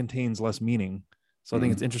price contains less meaning. So I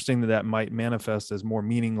think it's interesting that might manifest as more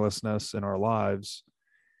meaninglessness in our lives.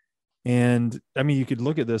 And I mean, you could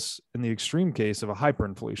look at this in the extreme case of a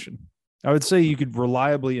hyperinflation. I would say you could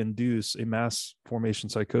reliably induce a mass formation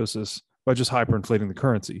psychosis by just hyperinflating the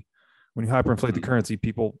currency. When you hyperinflate the currency,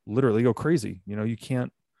 people literally go crazy. You know, you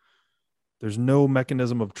can't, there's no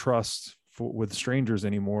mechanism of trust with strangers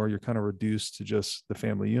anymore. You're kind of reduced to just the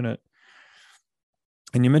family unit.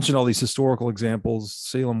 And you mentioned all these historical examples,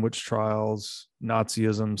 Salem witch trials,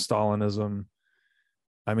 Nazism, Stalinism.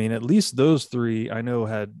 I mean, at least those three I know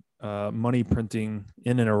had money printing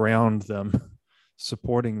in and around them,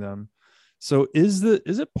 supporting them. So is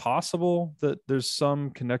it possible that there's some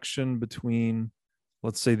connection between,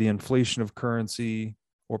 let's say, the inflation of currency,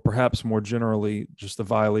 or perhaps more generally, just the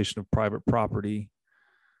violation of private property,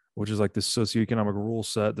 which is like this socioeconomic rule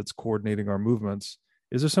set that's coordinating our movements?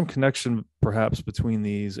 Is there some connection perhaps between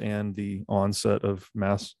these and the onset of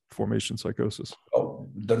mass formation psychosis? Oh,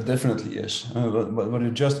 there definitely is. But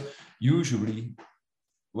it just usually,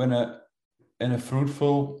 when in a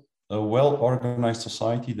fruitful, a well-organized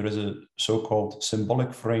society, there is a so-called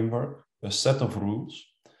symbolic framework, a set of rules,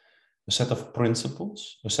 a set of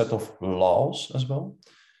principles, a set of laws as well,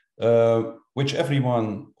 which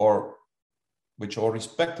everyone, or which are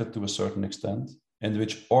respected to a certain extent, and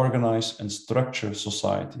which organize and structure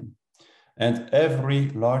society. And every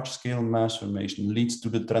large-scale mass formation leads to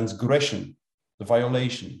the transgression, the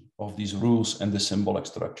violation of these rules and the symbolic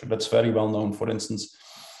structure. That's very well known. For instance,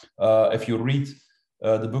 if you read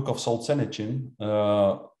the book of Solzhenitsyn,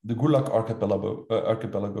 the Gulag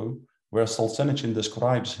Archipelago, where Solzhenitsyn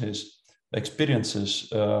describes his experiences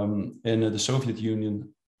in the Soviet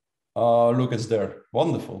Union. Look, it's there.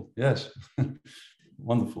 Wonderful. Yes.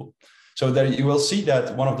 Wonderful. So there you will see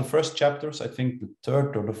that one of the first chapters, I think the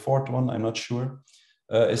third or the fourth one, I'm not sure,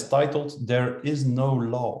 is titled, "There is no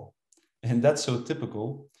law." And that's so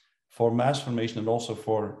typical for mass formation and also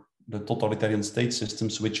for the totalitarian state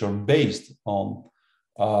systems, which are based on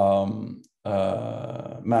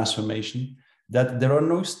mass formation, that there are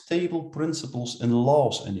no stable principles and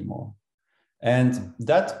laws anymore. And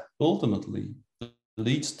that ultimately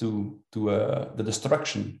leads to the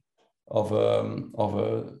destruction of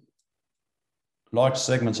large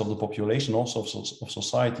segments of the population, also of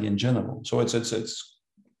society in general. So it's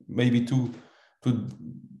maybe to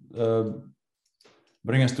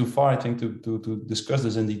bring us too far, I think, to discuss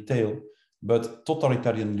this in detail. But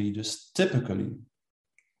totalitarian leaders typically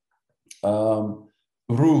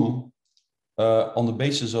rule on the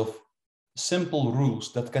basis of simple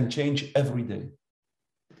rules that can change every day.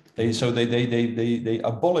 They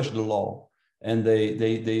abolish the law, and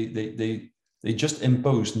they just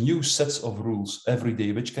impose new sets of rules every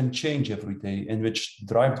day, which can change every day and which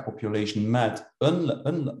drive the population mad,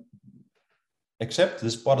 except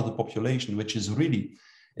this part of the population which is really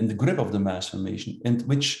in the grip of the mass formation and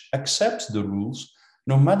which accepts the rules,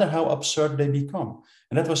 no matter how absurd they become.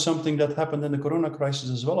 And that was something that happened in the Corona crisis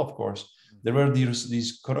as well, of course. There were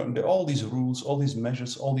all these rules, all these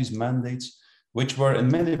measures, all these mandates, which were in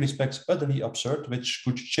many respects utterly absurd, which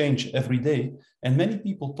could change every day. And many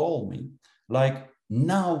people told me, like,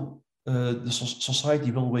 now the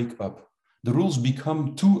society will wake up. The rules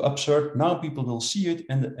become too absurd. Now people will see it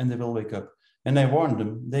and they will wake up. And I warned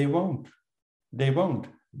them, they won't. They won't.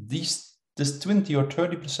 This 20 or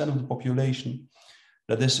 30% of the population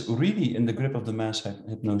that is really in the grip of the mass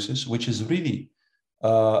hypnosis, which is really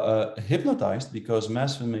hypnotized, because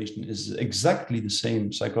mass formation is exactly the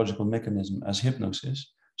same psychological mechanism as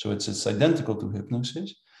hypnosis. So it's identical to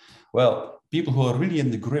hypnosis. Well, people who are really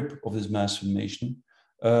in the grip of this mass formation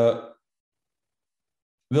will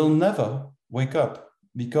never wake up,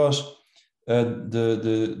 because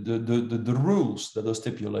the rules that are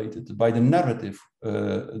stipulated by the narrative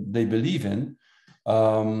they believe in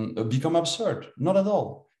become absurd. Not at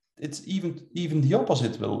all. It's even the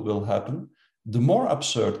opposite will happen. The more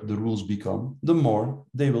absurd the rules become, the more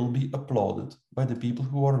they will be applauded by the people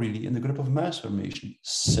who are really in the grip of mass formation.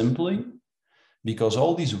 Simply because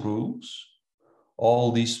all these rules,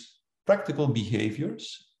 all these practical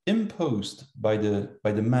behaviors imposed by the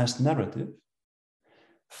mass narrative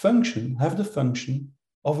have the function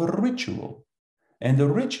of a ritual. And the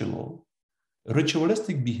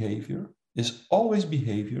ritualistic behavior is always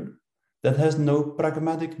behavior that has no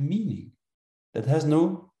pragmatic meaning, that has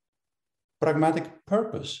no pragmatic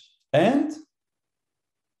purpose, and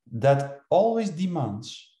that always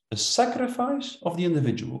demands a sacrifice of the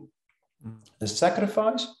individual, a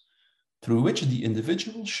sacrifice through which the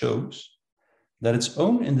individual shows that its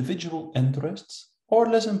own individual interests are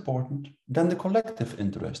less important than the collective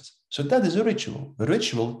interests. So that is a ritual. A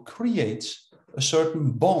ritual creates a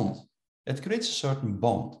certain bond. It creates a certain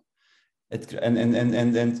bond.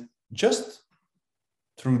 And just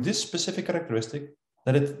through this specific characteristic,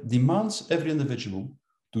 that it demands every individual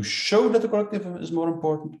to show that the collective is more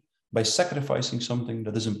important by sacrificing something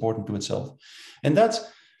that is important to itself. And that's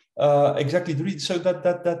exactly the reason. So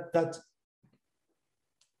that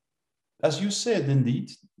as you said,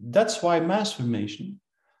 indeed, that's why mass formation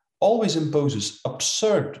always imposes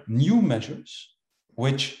absurd new measures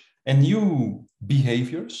and new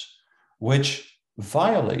behaviors which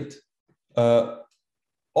violate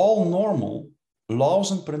all normal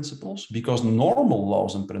laws and principles, because normal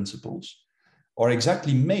laws and principles are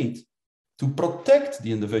exactly made to protect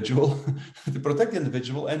the individual,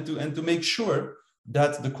 and to make sure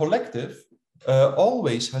that the collective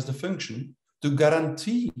always has the function to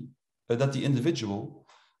guarantee that the individual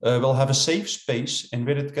will have a safe space in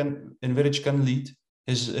which it can lead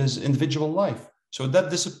his individual life. So that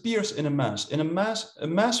disappears in a mass. A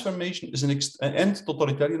mass formation is and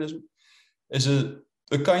totalitarianism is a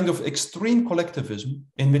kind of extreme collectivism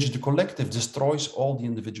in which the collective destroys all the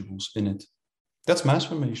individuals in it. That's mass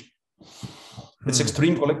formation. It's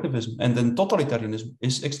extreme collectivism. And then totalitarianism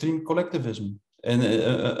is extreme collectivism. And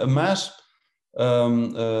a mass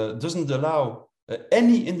doesn't allow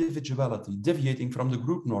any individuality deviating from the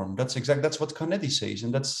group norm. That's what Canetti says,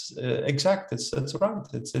 and that's exact. That's right.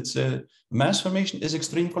 It's mass formation is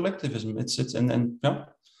extreme collectivism.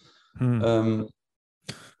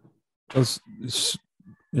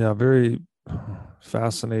 Very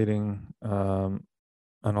fascinating, and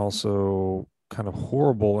also kind of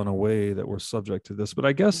horrible in a way that we're subject to this. But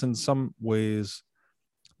I guess in some ways,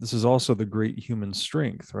 this is also the great human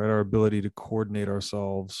strength, right? Our ability to coordinate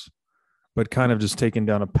ourselves, but kind of just taking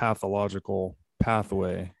down a pathological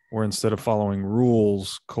pathway where instead of following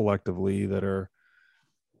rules collectively that are,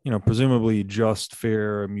 presumably just,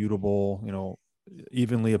 fair, immutable,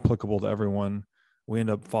 evenly applicable to everyone, we end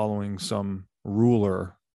up following some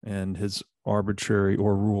ruler and his arbitrary,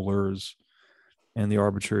 or rulers, and the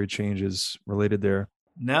arbitrary changes related there.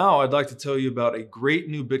 Now I'd like to tell you about a great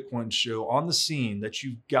new Bitcoin show on the scene that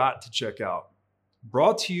you've got to check out.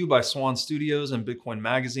 Brought to you by Swan Studios and Bitcoin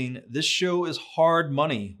Magazine, this show is Hard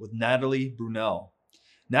Money with Natalie Brunell.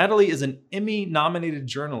 Natalie is an Emmy-nominated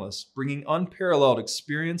journalist bringing unparalleled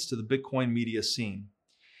experience to the Bitcoin media scene.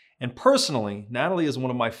 And personally, Natalie is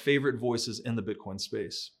one of my favorite voices in the Bitcoin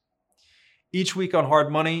space. Each week on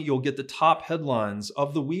Hard Money, you'll get the top headlines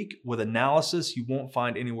of the week with analysis you won't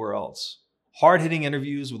find anywhere else. Hard-hitting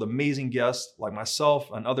interviews with amazing guests like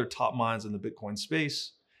myself and other top minds in the Bitcoin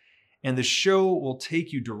space. And the show will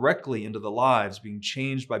take you directly into the lives being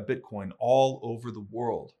changed by Bitcoin all over the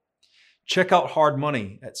world. Check out Hard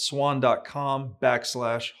Money at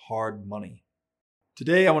swan.com/hardmoney.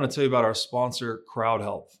 Today, I want to tell you about our sponsor, Crowd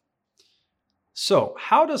Health. So,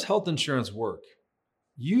 how does health insurance work?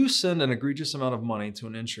 You send an egregious amount of money to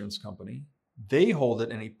an insurance company. They hold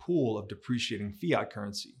it in a pool of depreciating fiat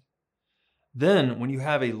currency. Then, when you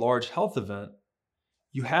have a large health event,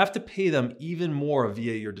 you have to pay them even more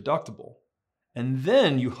via your deductible. And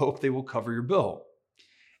then you hope they will cover your bill.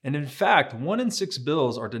 And in fact, 1 in 6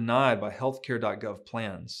 bills are denied by healthcare.gov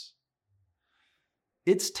plans.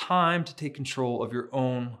 It's time to take control of your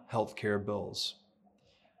own healthcare bills.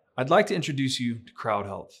 I'd like to introduce you to Crowd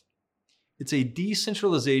Health. It's a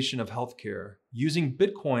decentralization of healthcare using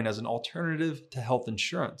Bitcoin as an alternative to health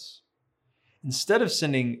insurance. Instead of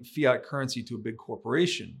sending fiat currency to a big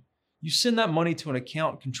corporation, you send that money to an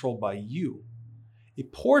account controlled by you, a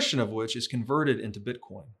portion of which is converted into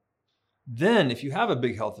Bitcoin. Then, if you have a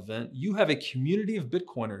big health event, you have a community of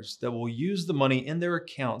Bitcoiners that will use the money in their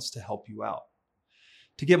accounts to help you out.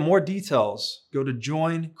 To get more details, go to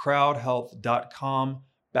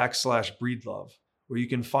joincrowdhealth.com/breedlove, where you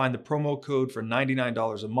can find the promo code for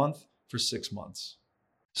 $99 a month for 6 months.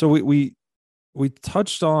 So we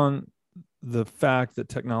touched on the fact that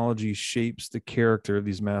technology shapes the character of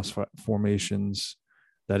these mass formations,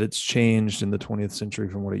 that it's changed in the 20th century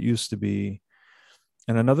from what it used to be.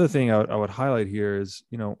 And another thing I would highlight here is,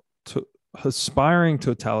 aspiring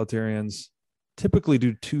totalitarians typically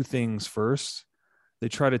do two things first. They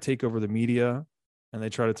try to take over the media and they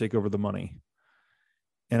try to take over the money.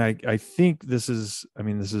 And I think this is,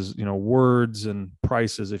 words and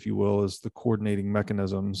prices, if you will, as the coordinating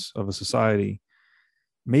mechanisms of a society.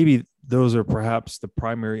 Maybe those are perhaps the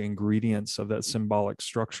primary ingredients of that symbolic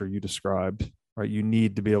structure you described, right? You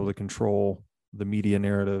need to be able to control the media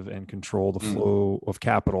narrative and control the flow of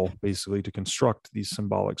capital, basically, to construct these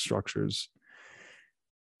symbolic structures.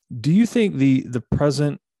 Do you think the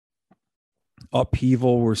present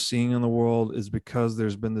upheaval we're seeing in the world is because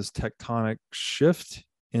there's been this tectonic shift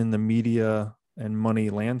in the media and money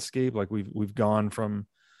landscape? Like we've gone from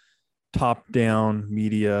top-down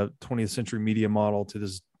media, 20th century media model to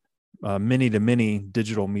this many-to-many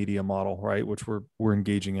digital media model, right? Which we're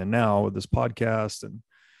engaging in now with this podcast, and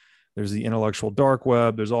there's the intellectual dark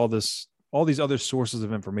web. There's all these other sources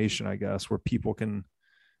of information, I guess, where people can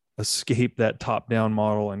escape that top-down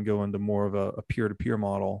model and go into more of a peer-to-peer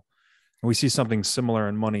model. And we see something similar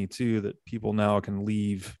in money too, that people now can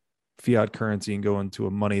leave fiat currency and go into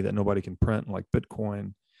a money that nobody can print, like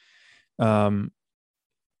Bitcoin.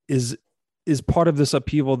 Is part of this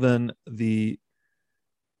upheaval then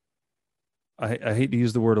I hate to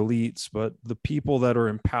use the word elites, but the people that are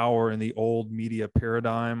in power in the old media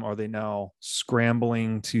paradigm, are they now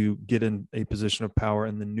scrambling to get in a position of power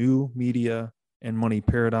in the new media and money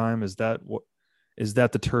paradigm? Is that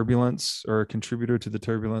the turbulence, or a contributor to the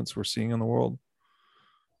turbulence we're seeing in the world?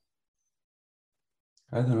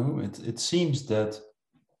 I don't know. It seems that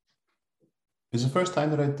it's the first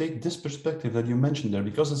time that I take this perspective that you mentioned there,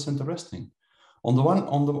 because it's interesting. On the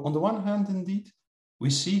one hand, indeed,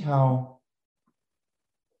 we see how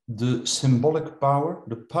the symbolic power,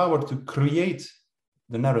 the power to create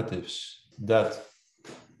the narratives that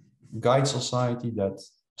guide society, that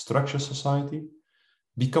structure society,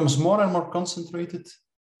 becomes more and more concentrated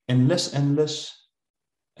in less and less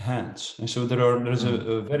hands. And so there's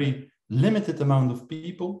a very limited amount of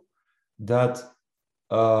people that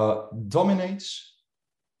dominates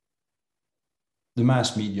the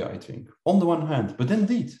mass media, I think, on the one hand. But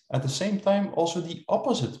indeed, at the same time, also the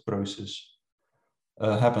opposite process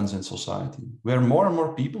happens in society, where more and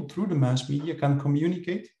more people through the mass media can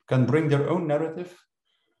communicate, can bring their own narrative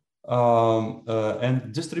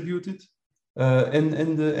and distribute it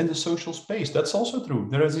in the social space. That's also true.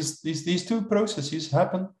 There are these two processes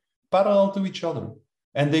happen parallel to each other,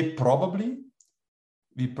 and we probably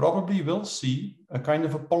will see a kind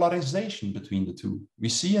of a polarization between the two. We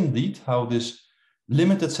see indeed how this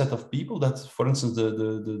limited set of people, that, for instance,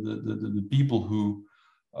 the people who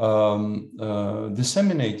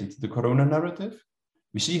disseminated the corona narrative,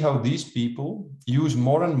 we see how these people use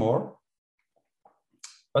more and more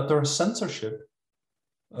utter censorship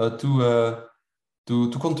to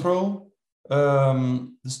control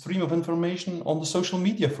the stream of information on the social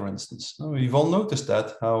media, for instance. We've all noticed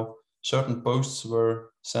that, how certain posts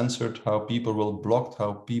were censored, how people were blocked,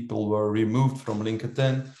 how people were removed from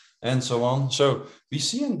LinkedIn, and so on. So we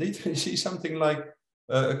see something like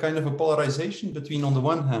a kind of a polarization between, on the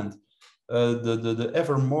one hand, the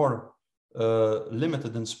ever more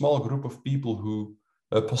limited and small group of people who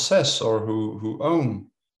possess or who own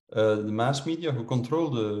the mass media, who control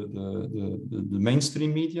the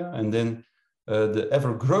mainstream media, and then the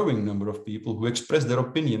ever growing number of people who express their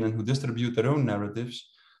opinion and who distribute their own narratives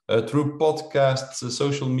through podcasts,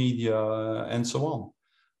 social media, and so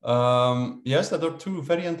on. Yes, that are two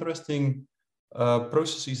very interesting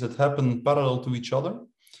processes that happen parallel to each other.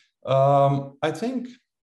 I think,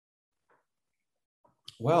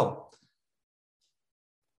 well,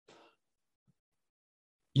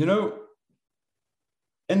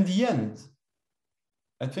 in the end,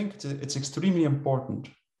 I think it's extremely important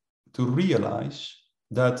to realize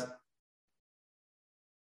that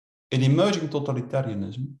in emerging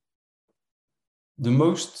totalitarianism, the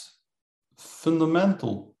most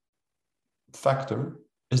fundamental factor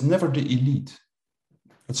is never the elite.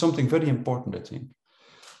 It's something very important, I think.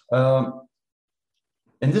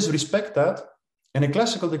 In this respect, that in a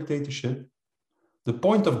classical dictatorship, the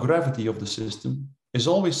point of gravity of the system is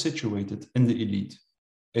always situated in the elite.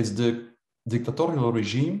 It's the dictatorial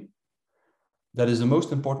regime that is the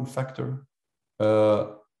most important factor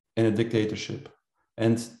in a dictatorship.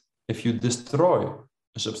 And if you destroy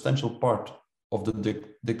a substantial part of the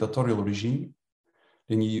dictatorial regime,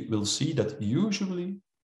 then you will see that usually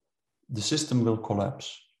the system will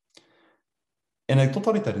collapse. In a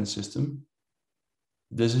totalitarian system,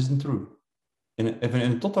 this isn't true. If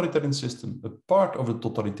in a totalitarian system, a part of the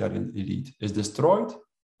totalitarian elite is destroyed,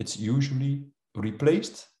 it's usually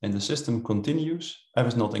replaced and the system continues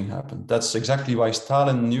as nothing happened. That's exactly why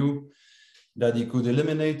Stalin knew that he could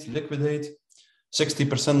eliminate, liquidate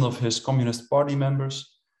 60% of his Communist Party members,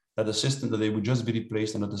 that the system, that they would just be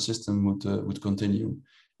replaced and that the system would continue.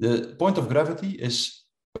 The point of gravity is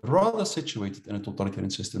rather situated in a totalitarian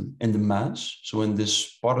system in the mass, so in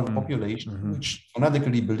this part of the population which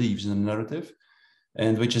fanatically believes in a narrative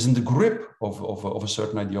and which is in the grip of a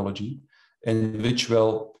certain ideology, and which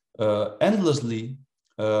will endlessly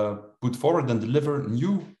put forward and deliver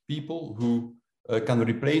new people who can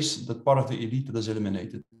replace that part of the elite that is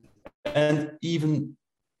eliminated. And even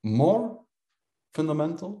more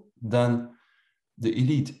fundamental than the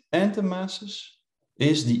elite and the masses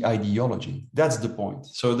is the ideology. That's the point.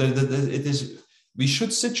 So we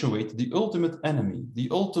should situate the ultimate enemy, the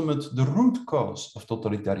root cause of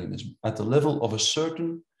totalitarianism at the level of a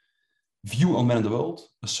certain view on men in the world,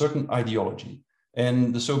 a certain ideology.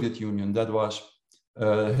 In the Soviet Union, that was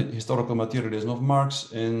historical materialism of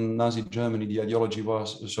Marx. In Nazi Germany, the ideology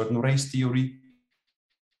was a certain race theory.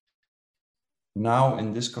 Now,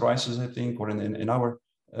 in this crisis, I think, or in our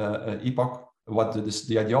epoch, what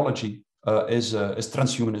the ideology is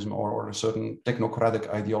transhumanism or a certain technocratic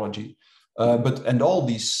ideology. And all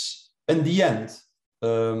these, in the end,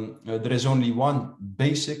 there is only one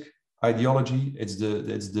basic ideology. It's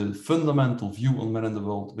the fundamental view on men in the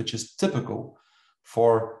world, which is typical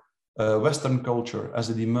for Western culture as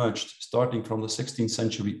it emerged starting from the 16th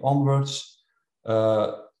century onwards.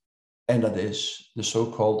 And that is the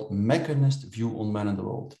so-called mechanist view on man in the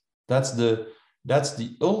world. That's the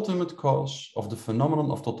ultimate cause of the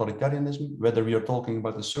phenomenon of totalitarianism, whether we are talking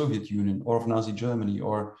about the Soviet Union or of Nazi Germany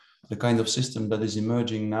or the kind of system that is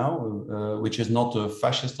emerging now, which is not a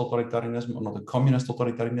fascist totalitarianism or not a communist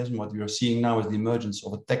totalitarianism. What we are seeing now is the emergence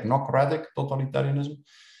of a technocratic totalitarianism,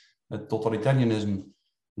 a totalitarianism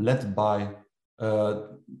led by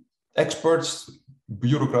experts,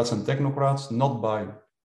 bureaucrats and technocrats, not by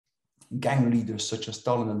gang leaders such as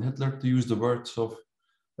Stalin and Hitler, to use the words of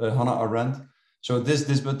Hannah Arendt. So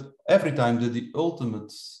but every time the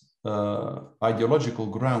ultimate ideological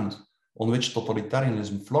ground on which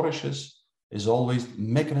totalitarianism flourishes is always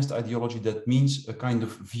mechanist ideology. That means a kind of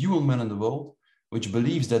view on man in the world, which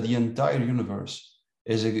believes that the entire universe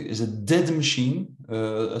is a dead machine,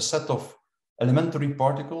 a set of elementary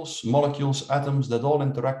particles, molecules, atoms that all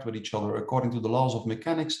interact with each other according to the laws of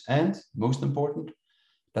mechanics, and most important,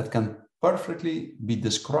 that can perfectly be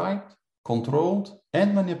described, controlled,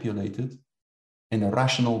 and manipulated in a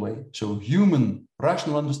rational way. So human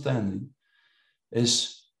rational understanding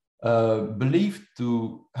is believed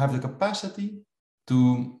to have the capacity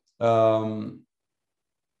to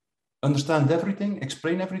understand everything,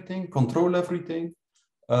 explain everything, control everything,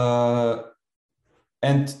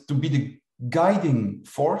 and to be the guiding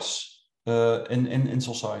force in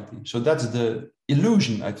society. So that's the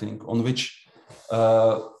illusion, I think, on which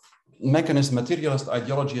mechanist materialist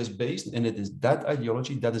ideology is based, and it is that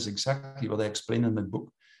ideology, that is exactly what I explain in my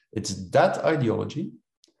book. It's that ideology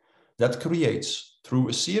that creates, through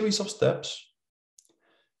a series of steps,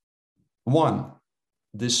 one,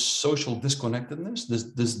 this social disconnectedness,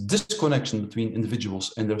 this disconnection between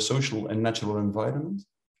individuals and their social and natural environment.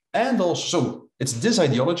 And also, it's this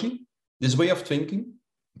ideology, this way of thinking,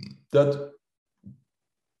 that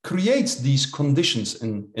creates these conditions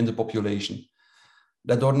in the population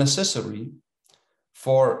that are necessary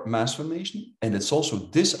for mass formation. And it's also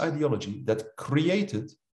this ideology that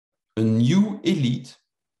created a new elite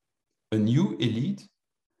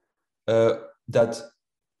that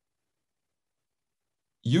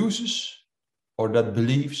uses or that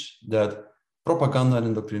believes that propaganda and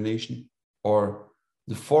indoctrination are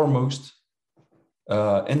the foremost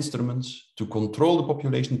instruments to control the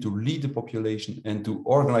population, to lead the population, and to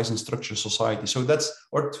organize and structure society. So that's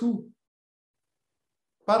our two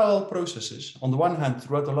parallel processes. On the one hand,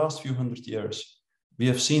 throughout the last few hundred years, we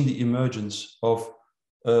have seen the emergence of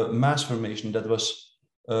mass formation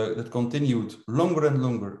that continued longer and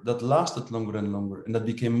longer, that lasted longer and longer, and that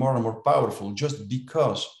became more and more powerful just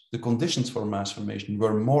because the conditions for mass formation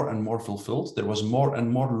were more and more fulfilled. There was more and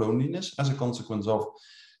more loneliness as a consequence of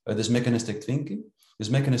this mechanistic thinking, this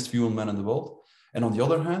mechanist view on man and the world. And on the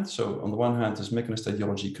other hand, so on the one hand, this mechanist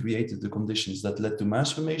ideology created the conditions that led to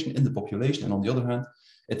mass formation in the population, and on the other hand,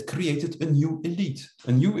 it created a new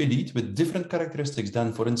elite with different characteristics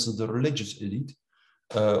than, for instance, the religious elite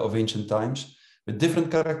of ancient times, with different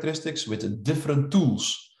characteristics, with different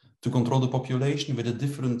tools to control the population, with a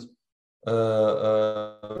different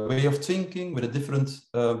way of thinking, with a different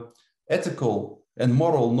ethical and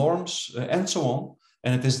moral norms, and so on.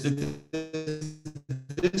 And it is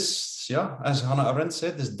this, yeah, as Hannah Arendt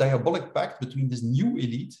said, this diabolic pact between this new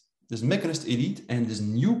elite, this mechanist elite, and this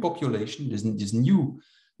new population, this new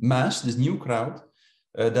mass, this new crowd,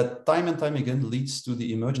 that time and time again leads to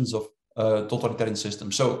the emergence of totalitarian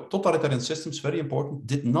systems. So totalitarian systems, very important,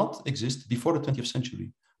 did not exist before the 20th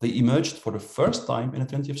century. They emerged for the first time in the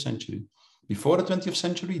 20th century. Before the 20th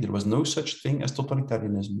century, there was no such thing as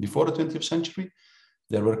totalitarianism. Before the 20th century,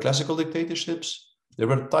 there were classical dictatorships, there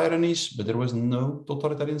were tyrannies, but there was no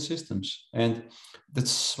totalitarian systems. And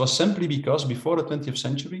this was simply because before the 20th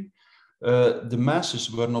century, the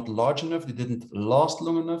masses were not large enough, they didn't last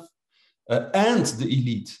long enough, and the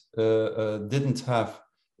elite didn't have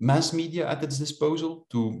mass media at its disposal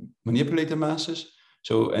to manipulate the masses.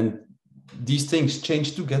 So, and these things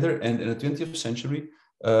changed together, and in the 20th century,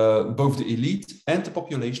 both the elite and the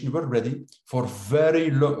population were ready for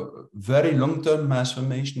very long-term mass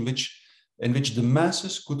formation, in which the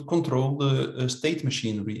masses could control the state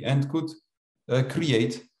machinery and could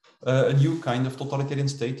create a new kind of totalitarian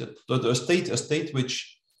state, a state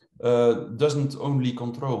which doesn't only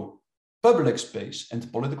control public space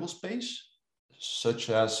and political space, such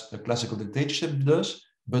as a classical dictatorship does,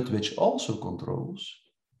 but which also controls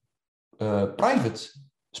private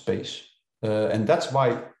space. And that's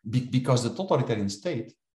why, because the totalitarian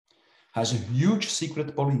state has a huge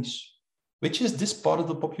secret police, which is this part of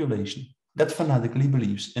the population that fanatically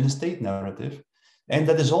believes in the state narrative and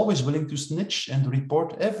that is always willing to snitch and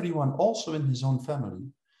report everyone, also in his own family,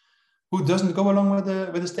 who doesn't go along with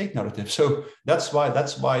the state narrative. So that's why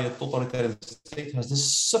a totalitarian state has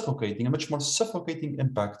this a much more suffocating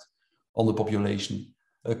impact on the population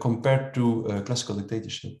compared to classical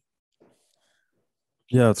dictatorship.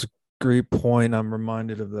 Yeah, it's a great point. I'm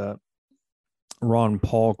reminded of that Ron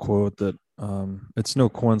Paul quote that it's no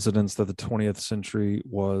coincidence that the 20th century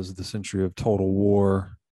was the century of total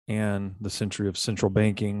war and the century of central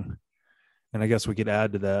banking. And I guess we could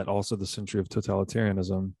add to that also the century of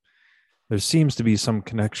totalitarianism. There seems to be some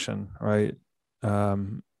connection, right?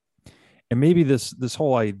 And maybe this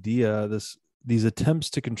whole idea, these attempts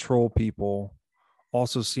to control people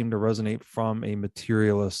also seem to resonate from a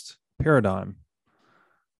materialist paradigm,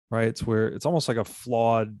 right? It's where it's almost like a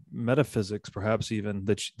flawed metaphysics, perhaps even,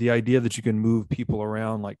 that the idea that you can move people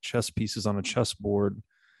around like chess pieces on a chessboard,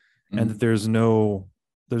 and that there's no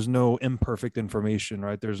imperfect information,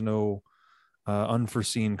 right? There's no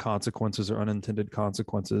unforeseen consequences or unintended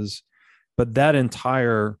consequences. But that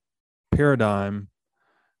entire paradigm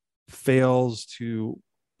fails to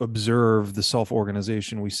observe the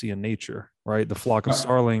self-organization we see in nature, right? The flock of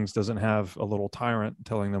starlings doesn't have a little tyrant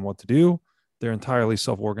telling them what to do. They're entirely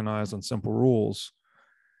self-organized on simple rules.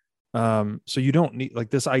 So you don't need, like,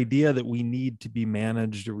 this idea that we need to be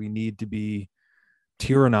managed or we need to be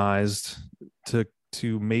tyrannized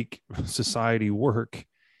to make society work.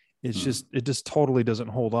 It just totally doesn't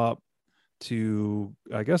hold up to,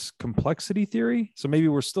 I guess, complexity theory. So maybe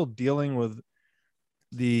we're still dealing with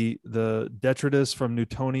the detritus from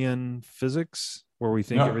Newtonian physics, where we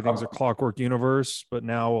think everything's a clockwork universe. But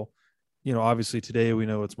now, obviously today we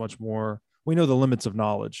know it's much more. We know the limits of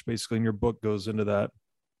knowledge, basically, and your book goes into that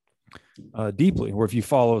deeply, where if you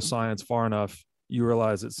follow science far enough, you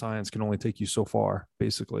realize that science can only take you so far,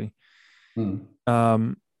 basically. And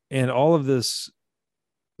all of this,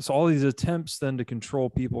 so all these attempts then to control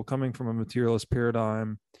people coming from a materialist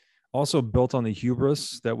paradigm, also built on the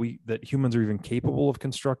hubris that humans are even capable of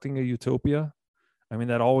constructing a utopia. I mean,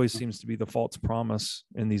 that always seems to be the false promise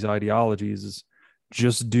in these ideologies, is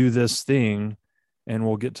just do this thing and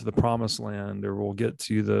we'll get to the promised land, or we'll get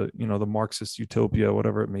to the Marxist utopia,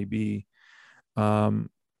 whatever it may be.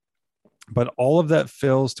 But all of that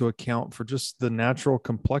fails to account for just the natural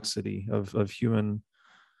complexity of human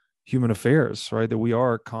affairs, right? That we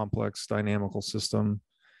are a complex, dynamical system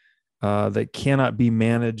that cannot be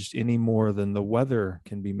managed any more than the weather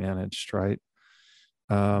can be managed, right?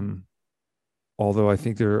 Although I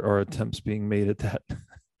think there are attempts being made at that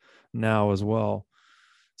now as well.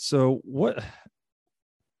 So what,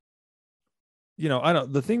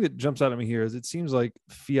 the thing that jumps out at me here is it seems like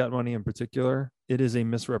fiat money in particular, it is a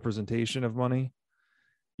misrepresentation of money.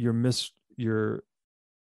 You're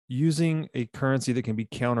using a currency that can be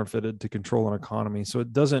counterfeited to control an economy. So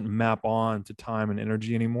it doesn't map on to time and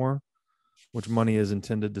energy anymore, which money is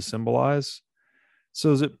intended to symbolize.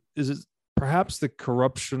 So is it perhaps the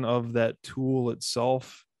corruption of that tool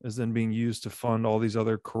itself is then being used to fund all these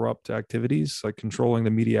other corrupt activities, like controlling the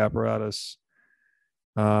media apparatus,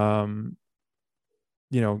 controlling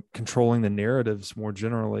the narratives more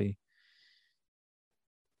generally.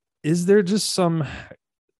 is there just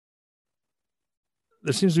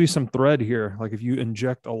there seems to be some thread here. Like if you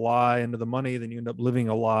inject a lie into the money, then you end up living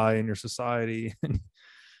a lie in your society.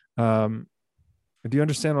 Do you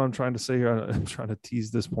understand what I'm trying to say here? I'm trying to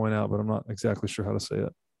tease this point out, but I'm not exactly sure how to say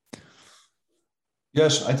it.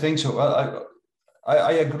 Yes, I think so.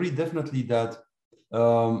 I agree definitely that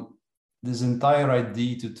this entire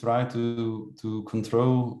idea to try to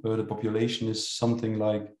control the population is something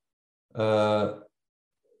like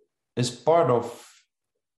is part of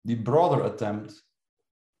the broader attempt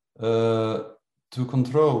to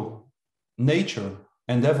control nature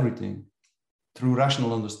and everything through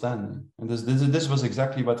rational understanding. And this was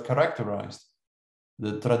exactly what characterized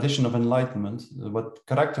the tradition of enlightenment, what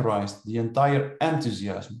characterized the entire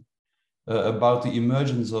enthusiasm about the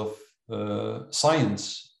emergence of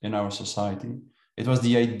science in our society. It was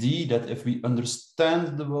the idea that if we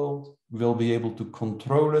understand the world, we'll be able to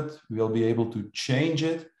control it, we'll be able to change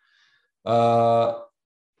it,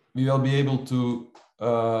 we will be able to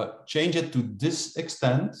change it to this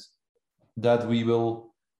extent that we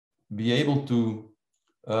will be able to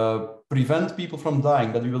prevent people from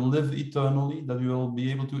dying, that we will live eternally, that we will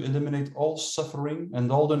be able to eliminate all suffering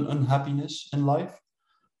and all the unhappiness in life.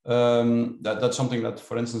 That's something that,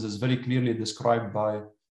 for instance, is very clearly described by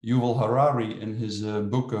Yuval Harari in his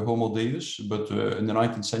book Homo Deus, but in the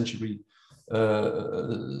 19th century,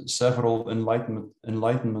 several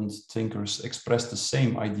enlightenment thinkers expressed the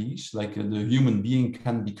same ideas, like the human being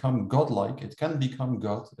can become godlike, it can become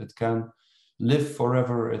God, it can live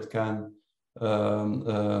forever, it can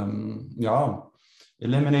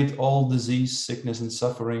eliminate all disease, sickness, and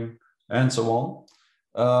suffering, and so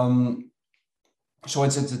on. So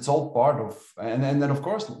it's all part of, and then of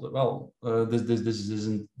course, well,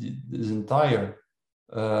 this entire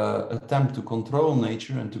attempt to control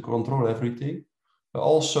nature and to control everything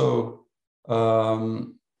also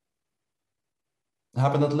happened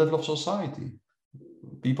at the level of society.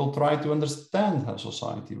 People try to understand how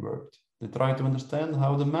society worked. They try to understand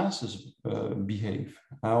how the masses behave,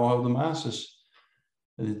 how the masses.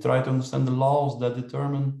 They try to understand the laws that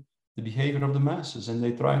determine the behavior of the masses, and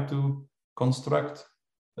they try to construct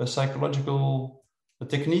psychological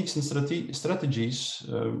techniques and strategies,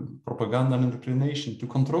 propaganda and indoctrination to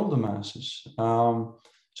control the masses. So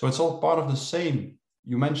it's all part of the same.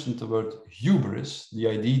 You mentioned the word hubris, the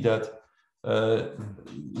idea that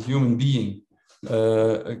the human being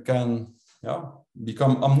can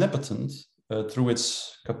become omnipotent through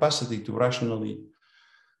its capacity to rational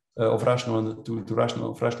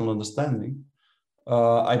understanding.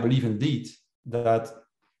 I believe indeed that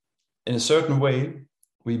in a certain way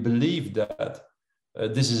we believe that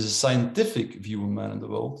this is a scientific view of man in the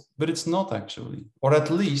world, but it's not actually. Or at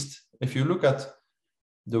least, if you look at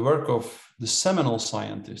the work of the seminal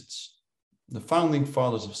scientists, the founding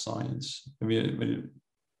fathers of science,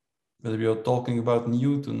 whether we are talking about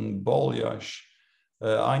Newton, Bolyai,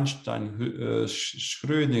 Einstein,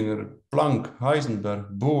 Schrödinger, Planck,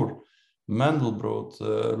 Heisenberg, Bohr, Mandelbrot,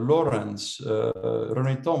 Lorentz,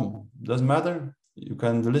 René Thom, doesn't matter.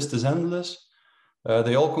 The list is endless.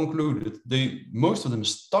 They all concluded. Most of them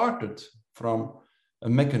started from a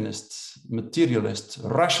mechanist, materialist,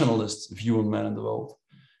 rationalist view on man in the world,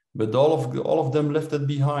 but all of them left it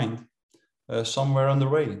behind somewhere on the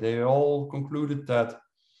way. They all concluded that,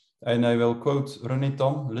 and I will quote René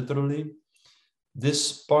Thom literally,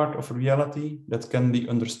 "This part of reality that can be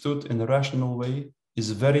understood in a rational way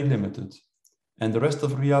is very limited, and the rest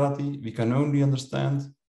of reality we can only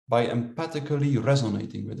understand by empathically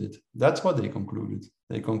resonating with it." That's what they concluded.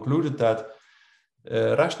 They concluded that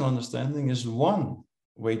rational understanding is one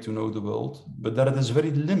way to know the world, but that it is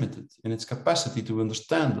very limited in its capacity to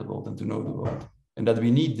understand the world and to know the world. And that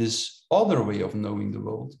we need this other way of knowing the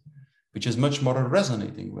world, which is much more a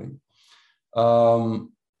resonating way.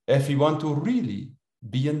 If we want to really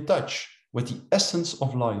be in touch with the essence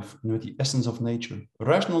of life and with the essence of nature,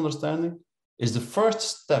 rational understanding is the first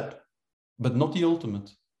step, but not the ultimate.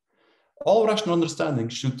 All rational understanding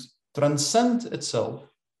should transcend itself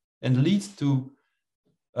and lead to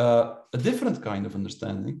a different kind of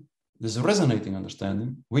understanding, this resonating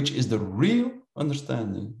understanding, which is the real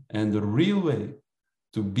understanding and the real way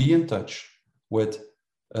to be in touch with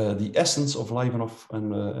the essence of life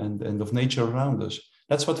and of nature around us.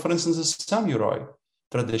 That's what, for instance, the samurai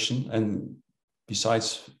tradition, and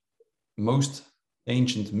besides most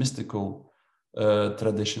ancient mystical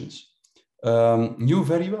traditions, knew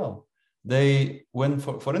very well.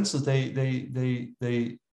 For instance,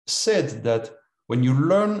 they said that when you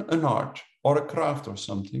learn an art or a craft or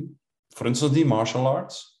something, for instance, the martial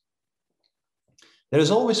arts, there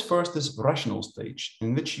is always first this rational stage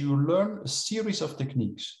in which you learn a series of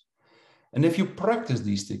techniques And if you practice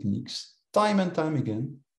these techniques time and time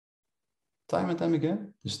again,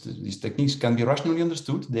 these techniques can be rationally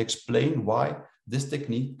understood. They explain why this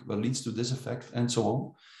technique leads to this effect and so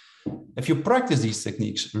on. If you practice these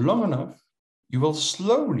techniques long enough, you will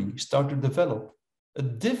slowly start to develop a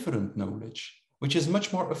different knowledge, which is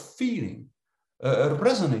much more a feeling, a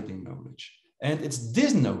resonating knowledge. And it's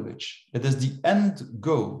this knowledge that is the end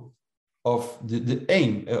goal of the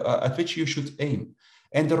aim at which you should aim.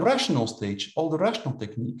 And the rational stage, all the rational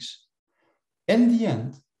techniques, in the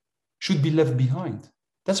end, should be left behind.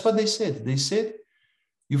 That's what they said. They said,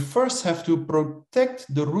 you first have to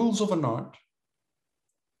protect the rules of an art,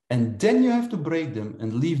 and then you have to break them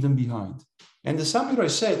and leave them behind. And the samurai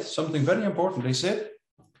said something very important. They said,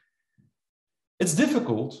 it's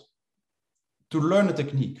difficult to learn a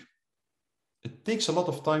technique. It takes a lot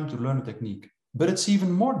of time to learn a technique, but it's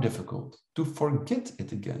even more difficult to forget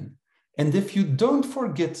it again. And if you don't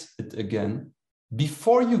forget it again,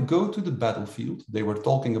 before you go to the battlefield, they were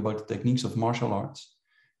talking about the techniques of martial arts.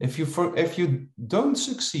 If you don't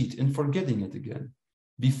succeed in forgetting it again,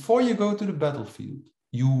 before you go to the battlefield,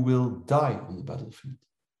 you will die on the battlefield.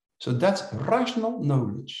 So that's rational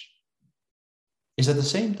knowledge. Is at the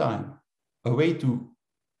same time a way to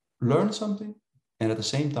learn something, and at the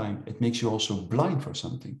same time, it makes you also blind for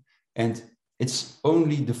something. And it's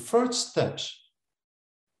only the first steps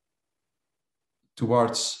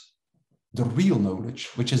towards the real knowledge,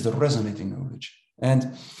 which is the resonating knowledge.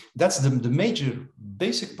 And that's the major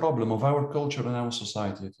basic problem of our culture and our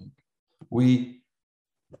society, I think. We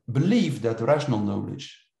believe that rational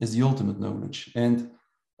knowledge is the ultimate knowledge. And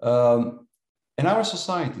in our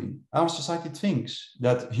society thinks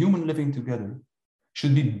that human living together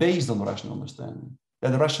should be based on rational understanding,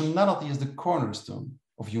 that rationality is the cornerstone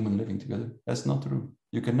of human living together. That's not true.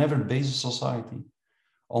 You can never base a society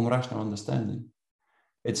on rational understanding.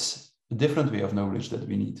 It's a different way of knowledge that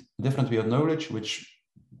we need, a different way of knowledge which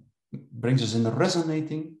brings us in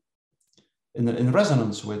resonance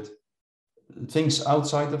with things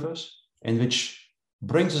outside of us, and which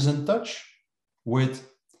brings us in touch with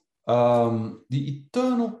the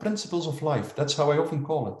eternal principles of life. That's how I often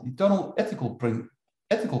call it, eternal ethical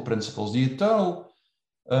principles, the eternal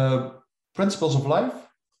principles of life,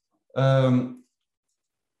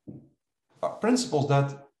 principles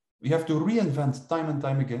that we have to reinvent time and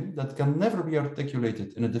time again, that can never be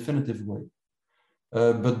articulated in a definitive way,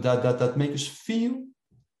 but that make us feel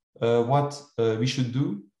what we should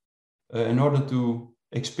do in order to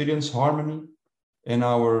experience harmony in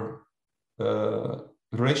our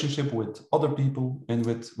relationship with other people and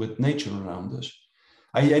with nature around us.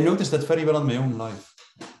 I noticed that very well in my own life.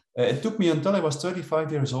 It took me until I was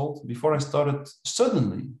 35 years old before I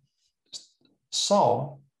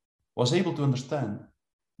was able to understand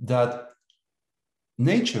that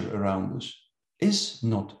nature around us is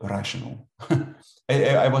not rational.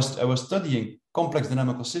 I was studying complex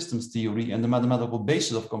dynamical systems theory and the mathematical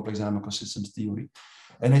basis of complex dynamical systems theory.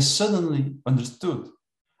 And I suddenly understood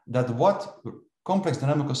that what complex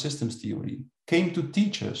dynamical systems theory came to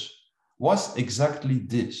teach us was exactly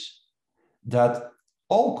this, that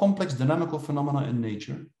all complex dynamical phenomena in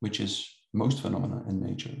nature, which is most phenomena in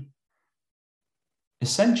nature,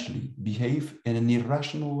 essentially behave in an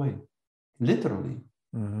irrational way. Literally,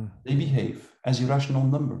 they behave as irrational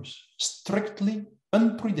numbers, strictly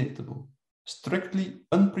unpredictable.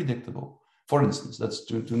 For instance, that's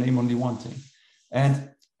to name only one thing.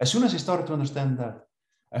 And as soon as I started to understand that,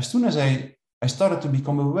 as soon as I started to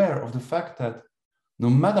become aware of the fact that no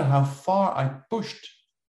matter how far I pushed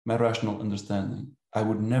my rational understanding, I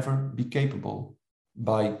would never be capable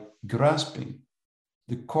by grasping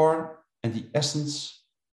the core and the essence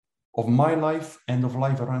of my life and of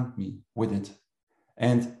life around me with it.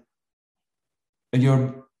 And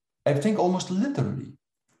I think almost literally,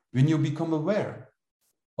 when you become aware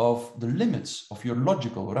of the limits of your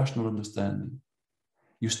logical, rational understanding,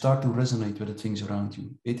 you start to resonate with the things around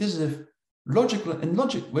you. It is as if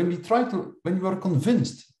when you are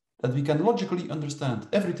convinced that we can logically understand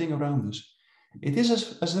everything around us, it is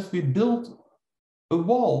as if we build a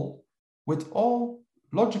wall with all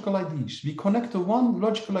logical ideas. We connect the one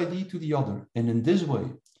logical idea to the other. And in this way,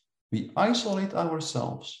 we isolate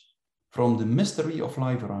ourselves from the mystery of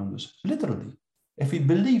life around us. Literally, if we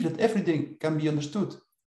believe that everything can be understood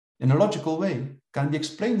in a logical way, can be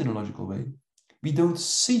explained in a logical way, we don't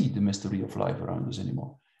see the mystery of life around us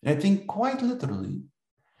anymore. And I think quite literally,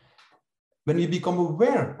 when we become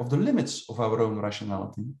aware of the limits of our own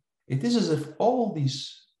rationality, it is as if all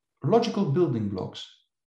these logical building blocks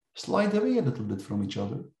slide away a little bit from each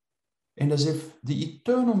other, and as if the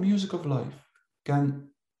eternal music of life can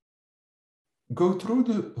go through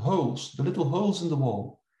the holes, the little holes in the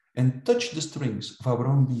wall, and touch the strings of our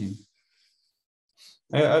own being.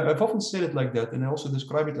 I've often said it like that, and I also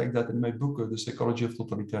describe it like that in my book, The Psychology of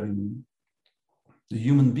Totalitarianism. The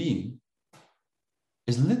human being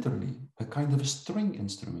is literally a kind of a string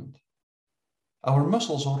instrument. Our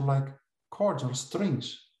muscles are like chords or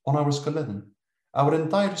strings on our skeleton. Our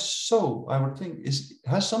entire soul, our thing,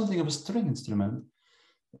 has something of a string instrument.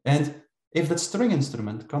 And if that string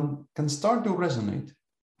instrument can start to resonate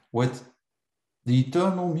with the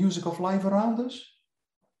eternal music of life around us,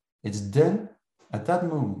 it's then, at that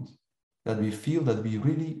moment, that we feel that we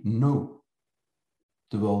really know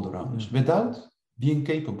the world around us without being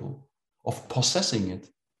capable of possessing it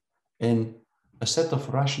in a set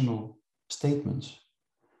of rational statements.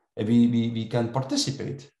 And we can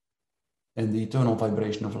participate in the eternal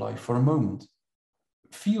vibration of life for a moment,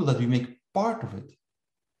 feel that we make part of it,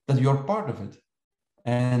 that we are part of it.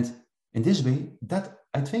 And in this way, that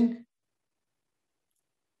I think,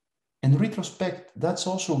 in retrospect, that's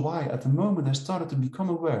also why at the moment I started to become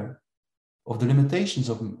aware of the limitations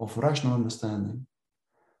of rational understanding.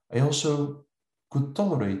 I also could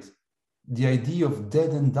tolerate the idea of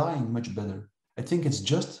dead and dying much better. I think it's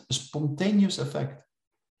just a spontaneous effect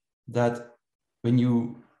that when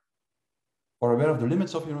you are aware of the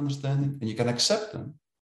limits of your understanding and you can accept them,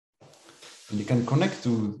 and you can connect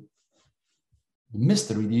to the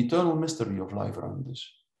mystery, the eternal mystery of life around us,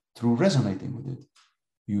 through resonating with it,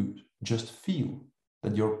 you just feel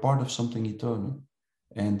that you're part of something eternal.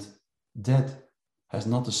 And that has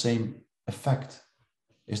not the same effect,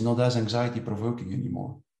 is not as anxiety provoking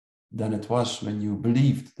anymore than it was when you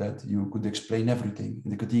believed that you could explain everything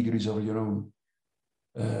in the categories of your own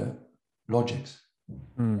logics.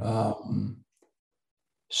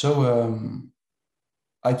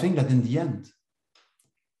 I think that in the end,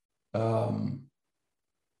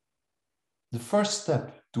 the first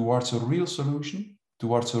step towards a real solution,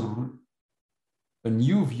 towards a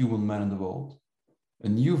new view on man in the world,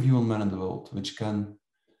 which can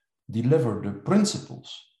deliver the principles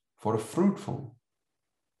for a fruitful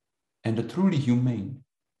and a truly humane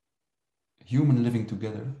human living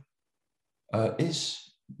together,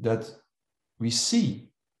 is that we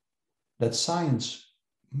see that science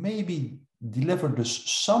maybe delivered us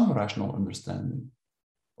some rational understanding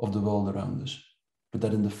of the world around us, but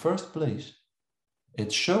that in the first place,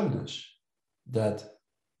 it showed us that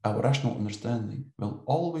our rational understanding will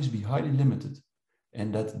always be highly limited,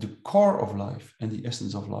 and that the core of life and the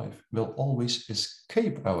essence of life will always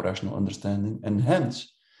escape our rational understanding, and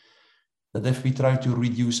hence, that if we try to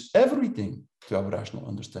reduce everything to our rational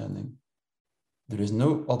understanding, there is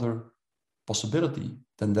no other possibility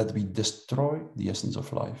than that we destroy the essence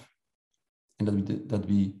of life, and that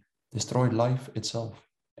we destroy life itself,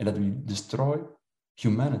 and that we destroy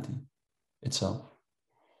humanity itself.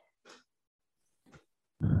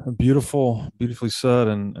 Beautifully said,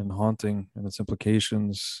 and haunting in its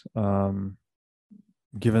implications. Given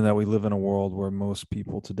that we live in a world where most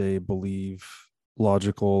people today believe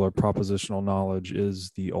logical or propositional knowledge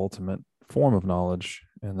is the ultimate form of knowledge,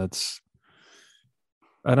 and that's,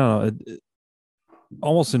 I don't know,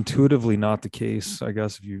 almost intuitively not the case, I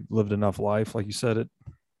guess, if you lived enough life, like you said.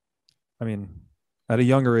 At a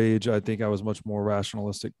younger age, I think I was much more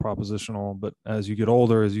rationalistic, propositional, but as you get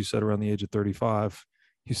older, as you said, around the age of 35,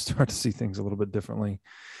 you start to see things a little bit differently.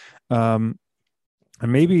 And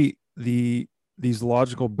maybe these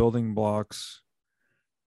logical building blocks,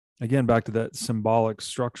 again, back to that symbolic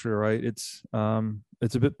structure, right? It's a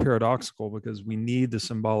bit paradoxical because we need the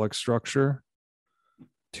symbolic structure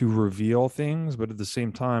to reveal things, but at the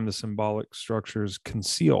same time, the symbolic structures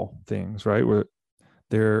conceal things, right? Where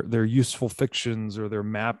they're useful fictions, or they're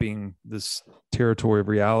mapping this territory of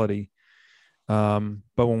reality. But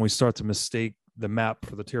when we start to mistake the map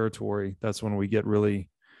for the territory, that's when we get really,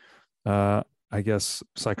 I guess,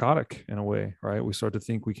 psychotic in a way, right? We start to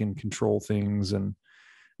think we can control things and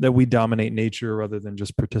that we dominate nature rather than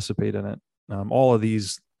just participate in it. All of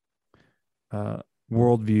these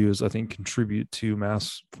worldviews, I think, contribute to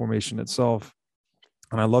mass formation itself.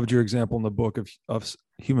 And I loved your example in the book of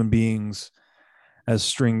human beings as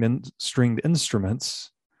stringed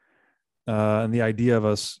instruments, and the idea of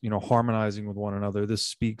us, harmonizing with one another. This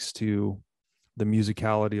speaks to the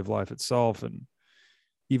musicality of life itself, and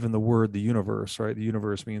even the word, the universe, right? The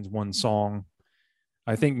universe means one song.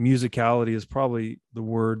 I think musicality is probably the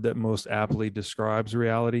word that most aptly describes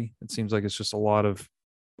reality. It seems like it's just a lot of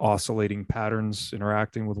oscillating patterns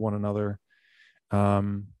interacting with one another.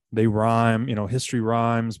 They rhyme, history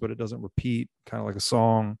rhymes, but it doesn't repeat, kind of like a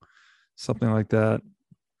song, something like that.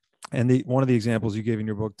 And one of the examples you gave in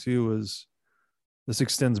your book too is this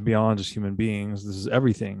extends beyond just human beings. This is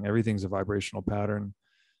everything. Everything's a vibrational pattern.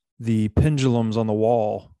 The pendulums on the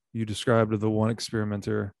wall you described to the one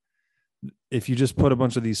experimenter, if you just put a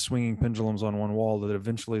bunch of these swinging pendulums on one wall, that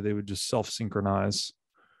eventually they would just self-synchronize.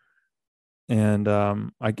 And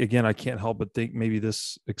I can't help but think maybe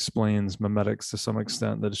this explains memetics to some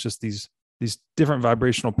extent, that it's just these different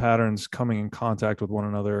vibrational patterns coming in contact with one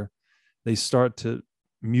another. They start to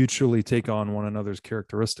mutually take on one another's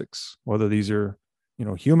characteristics, whether these are,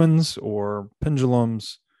 humans or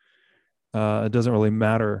pendulums. It doesn't really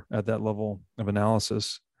matter at that level of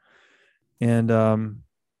analysis. And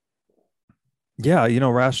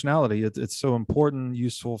rationality, it's so important,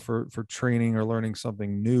 useful for training or learning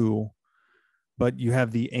something new. But you have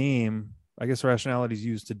the aim, I guess rationality is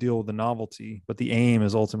used to deal with the novelty, but the aim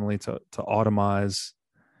is ultimately to automize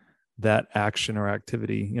that action or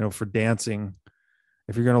activity. For dancing,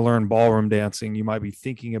 if you're going to learn ballroom dancing, you might be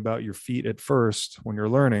thinking about your feet at first when you're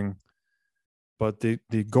learning, but the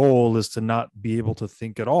goal is to not be able to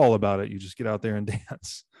think at all about it. You just get out there and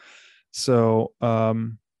dance. So,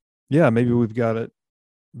 maybe we've got it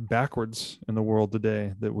backwards in the world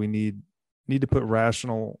today, that we need to put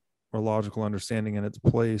rational or logical understanding in its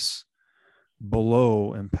place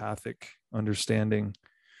below empathic understanding.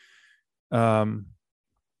 All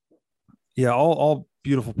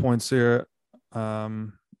beautiful points here.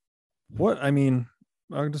 I'll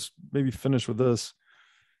just maybe finish with this.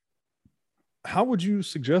 How would you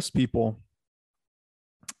suggest people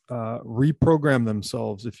reprogram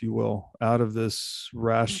themselves, if you will, out of this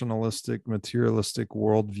rationalistic, materialistic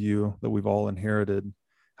worldview that we've all inherited?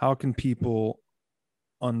 How can people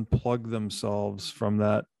unplug themselves from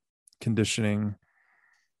that conditioning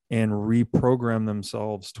and reprogram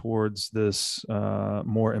themselves towards this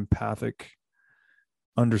more empathic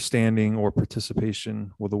understanding or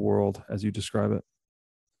participation with the world, as you describe it?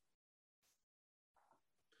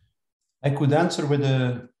 I could answer with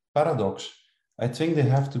a paradox. I think they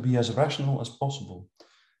have to be as rational as possible.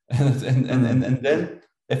 And then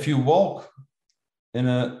if you walk in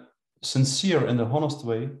a sincere and a honest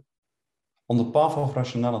way on the path of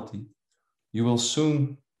rationality, you will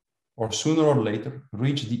sooner or later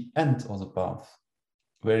reach the end of the path,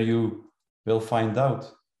 where you will find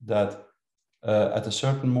out that at a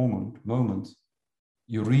certain moment,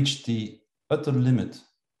 you reach the utter limit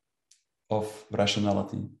of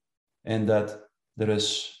rationality, and that there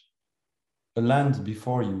is a land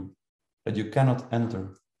before you that you cannot enter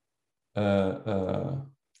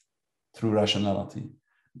through rationality.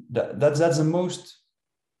 That's the most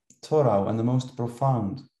thorough and the most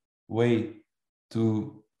profound way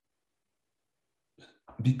to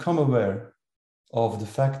become aware of the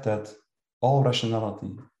fact that all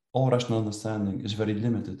rationality, all rational understanding is very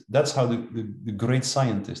limited. That's how the great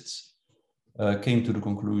scientists came to the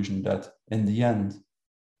conclusion that in the end,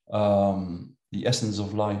 the essence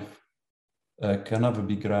of life can never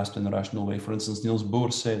be grasped in a rational way. For instance, Niels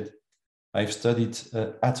Bohr said, I've studied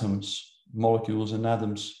atoms, molecules and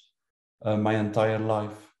atoms my entire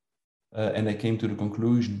life. And I came to the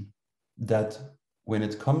conclusion that when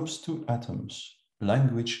it comes to atoms,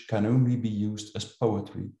 language can only be used as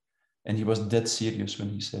poetry. And he was dead serious when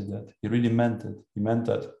he said that. He really meant it. He meant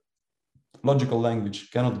that logical language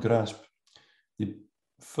cannot grasp the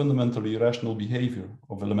fundamentally irrational behavior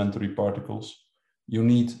of elementary particles. You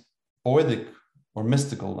need poetic or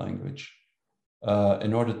mystical language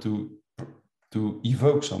in order to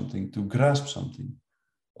evoke something, to grasp something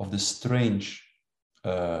of this strange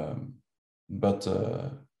but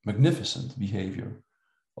magnificent behavior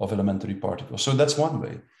of elementary particles. So that's one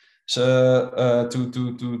way. So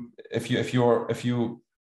if you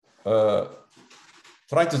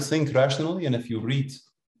try to think rationally, and if you read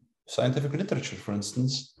scientific literature, for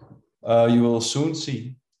instance, you will soon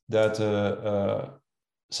see that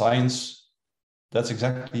science, that's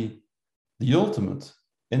exactly the ultimate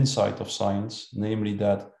insight of science, namely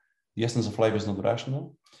that the essence of life is not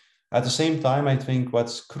rational. At the same time, I think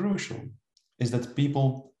what's crucial is that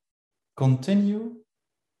people continue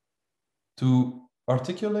to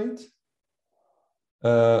articulate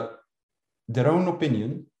their own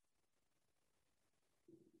opinion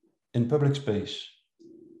in public space.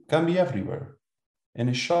 Can be everywhere, in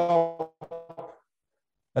a shop,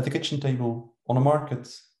 at the kitchen table, on a market,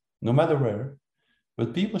 no matter where.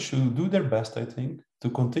 But people should do their best, I think, to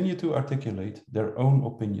continue to articulate their own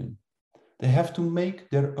opinion. They have to make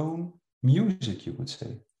their own music, you would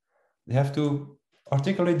say. They have to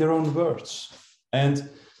articulate their own words. And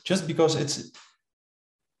just because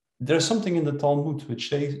there's something in the Talmud which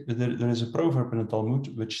says, there is a proverb in the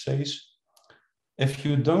Talmud which says, if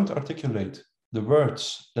you don't articulate the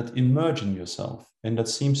words that emerge in yourself and that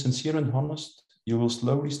seem sincere and honest, you will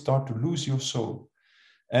slowly start to lose your soul.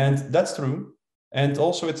 And that's true. And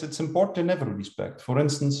also it's important in every respect. For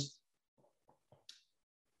instance,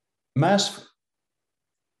 masses,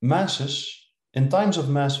 in times of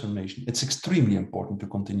mass formation, it's extremely important to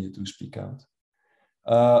continue to speak out.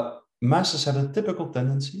 Masses have a typical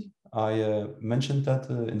tendency, I mentioned that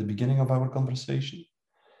in the beginning of our conversation,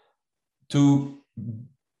 to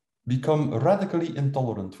become radically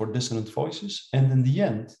intolerant for dissonant voices, and in the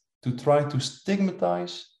end, to try to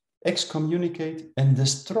stigmatize, excommunicate, and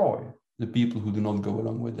destroy the people who do not go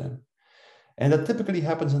along with them. And that typically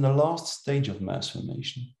happens in the last stage of mass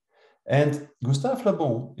formation. And Gustave Le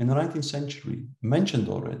Bon in the 19th century mentioned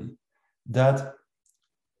already that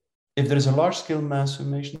if there is a large-scale mass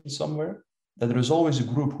formation somewhere, that there is always a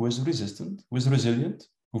group who is resistant, who is resilient,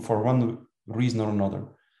 who for one reason or another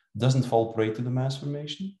doesn't fall prey to the mass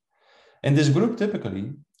formation. And this group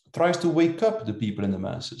typically tries to wake up the people in the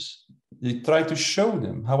masses. They try to show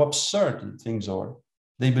them how absurd things are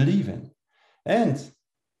they believe in. And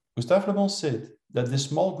Gustave Le Bon said that this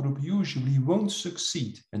small group usually won't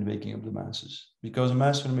succeed in waking up the masses, because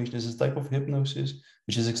mass formation is a type of hypnosis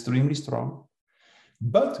which is extremely strong.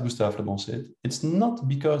 But Gustave Le Bon said, it's not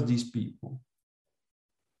because these people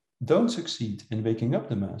don't succeed in waking up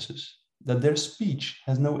the masses that their speech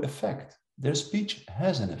has no effect. Their speech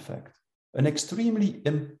has an effect, an extremely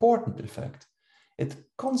important effect. It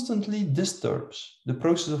constantly disturbs the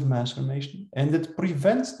process of mass formation, and it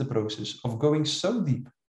prevents the process of going so deep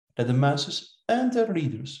that the masses and their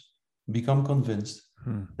leaders become convinced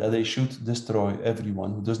that they should destroy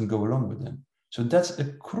everyone who doesn't go along with them. So that's a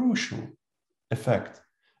crucial effect.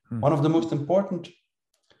 One of the most important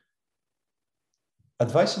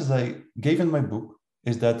advices I gave in my book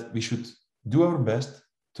is that we should do our best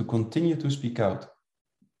to continue to speak out,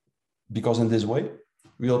 because in this way,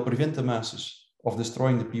 we will prevent the masses of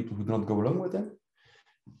destroying the people who do not go along with them.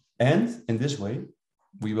 And in this way,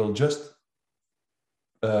 we will just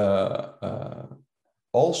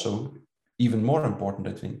also, even more important,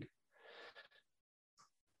 I think,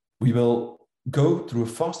 we will go through a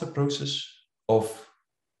faster process of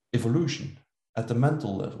evolution at the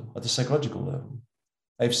mental level, at the psychological level.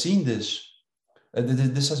 I've seen this.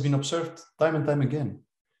 This has been observed time and time again.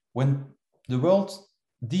 When the world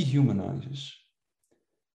dehumanizes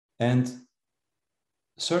and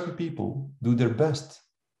certain people do their best,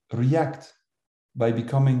 react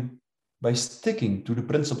by sticking to the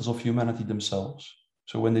principles of humanity themselves.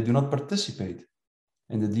 So when they do not participate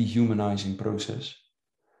in the dehumanizing process,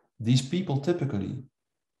 these people typically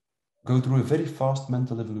go through a very fast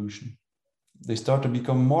mental evolution. They start to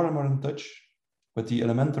become more and more in touch with the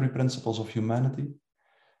elementary principles of humanity,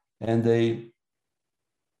 and their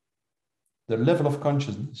level of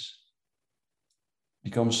consciousness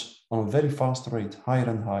becomes on a very fast rate, higher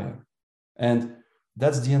and higher. And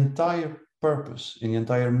that's the entire purpose and the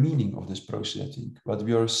entire meaning of this process, I think. What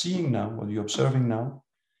we are seeing now, what we are observing now,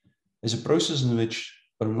 is a process in which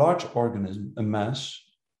a large organism, a mass,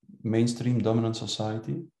 mainstream dominant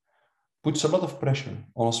society, puts a lot of pressure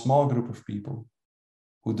on a small group of people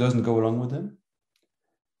who doesn't go along with them.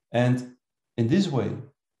 And in this way,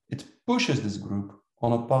 it pushes this group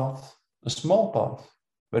on a path, a small path,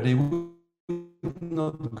 where they would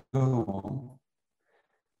not go on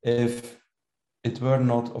if it were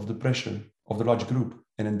not of the pressure of the large group.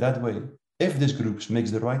 And in that way, if this group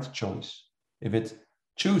makes the right choice, if it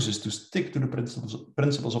chooses to stick to the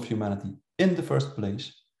principles of humanity in the first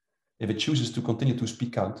place, if it chooses to continue to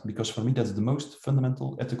speak out, because for me, that's the most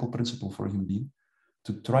fundamental ethical principle for a human being,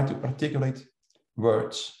 to try to articulate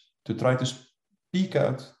words, to try to speak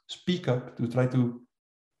out, speak up, to try to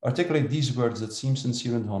articulate these words that seem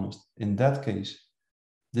sincere and honest. In that case,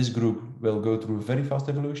 this group will go through a very fast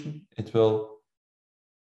evolution. It will,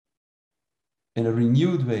 in a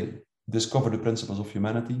renewed way, discover the principles of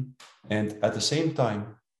humanity. And at the same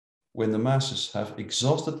time, when the masses have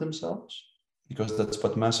exhausted themselves, because that's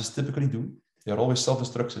what masses typically do, they are always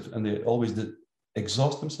self-destructive and they always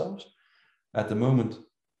exhaust themselves. At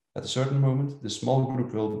a certain moment, the small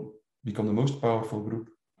group will become the most powerful group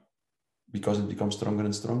because it becomes stronger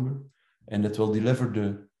and stronger, and it will deliver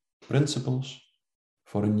the principles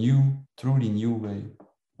for a new, truly new way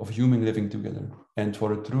of human living together, and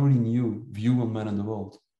for a truly new view on man and the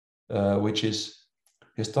world, which is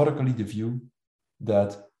historically the view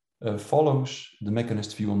that follows the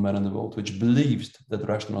mechanist view on man and the world, which believes that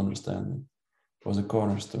rational understanding was a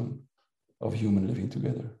cornerstone of human living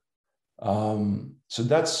together. So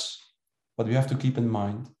that's what we have to keep in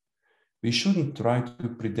mind. We shouldn't try to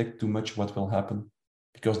predict too much what will happen,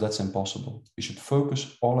 because that's impossible. We should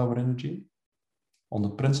focus all our energy on the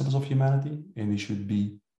principles of humanity, and we should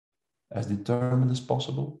be as determined as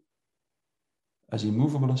possible, as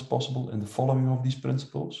immovable as possible in the following of these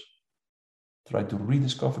principles. Try to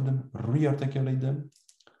rediscover them, re-articulate them,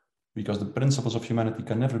 because the principles of humanity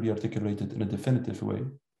can never be articulated in a definitive way.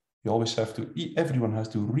 You always have to, everyone has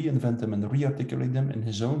to reinvent them and re-articulate them in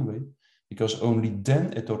his own way, because only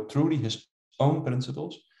then it are truly his own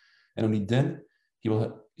principles, and only then he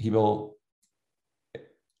will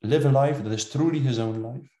live a life that is truly his own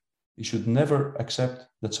life. He should never accept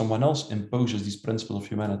that someone else imposes these principles of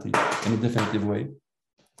humanity in a definitive way.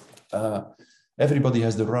 Everybody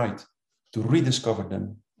has the right to rediscover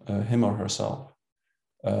them, him or herself.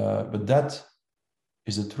 But that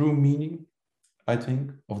is the true meaning, I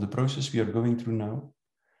think, of the process we are going through now.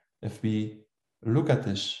 If we look at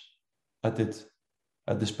this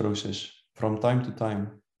process from time to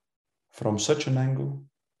time, from such an angle,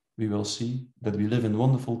 we will see that we live in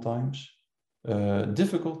wonderful times,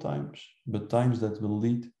 difficult times, but times that will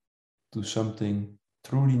lead to something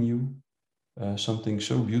truly new, something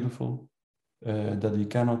so beautiful that we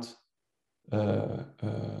cannot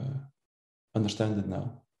understand it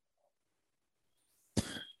now.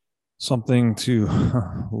 Something to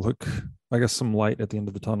look, I guess, some light at the end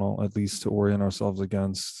of the tunnel, at least to orient ourselves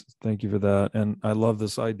against. Thank you for that. And I love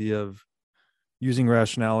this idea of using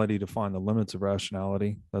rationality to find the limits of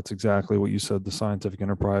rationality. That's exactly what you said the scientific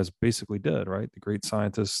enterprise basically did, right? The great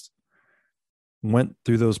scientists went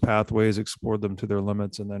through those pathways, explored them to their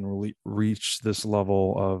limits, and then really reached this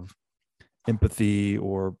level of empathy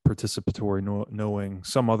or participatory knowing,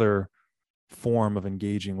 some other form of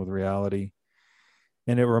engaging with reality.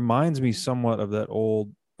 And it reminds me somewhat of that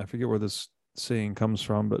old, I forget where this saying comes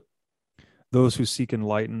from, but those who seek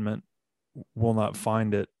enlightenment will not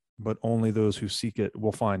find it, but only those who seek it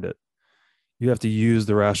will find it. You have to use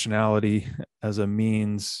the rationality as a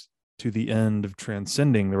means to the end of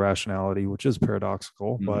transcending the rationality, which is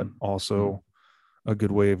paradoxical, but also a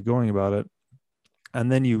good way of going about it.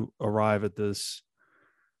 And then you arrive at this,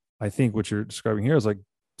 I think what you're describing here is like,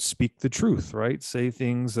 speak the truth, right? Say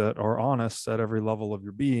things that are honest at every level of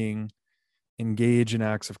your being, engage in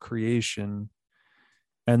acts of creation.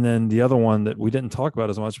 And then the other one that we didn't talk about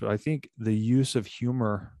as much, but I think the use of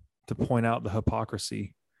humor to point out the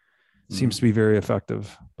hypocrisy seems to be very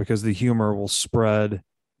effective, because the humor will spread,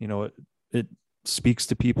 it speaks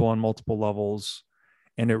to people on multiple levels,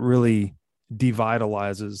 and it really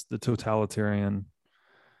devitalizes the totalitarian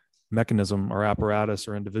mechanism or apparatus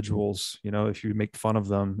or individuals. If you make fun of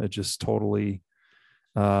them, it just totally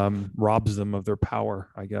robs them of their power,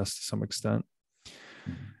 I guess, to some extent.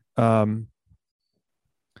 So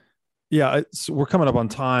we're coming up on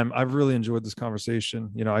time. I've really enjoyed this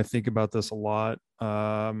conversation. I think about this a lot.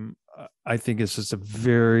 I think it's just a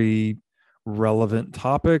very relevant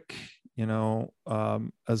topic.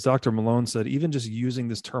 As Dr. Malone said, even just using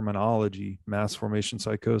this terminology, mass formation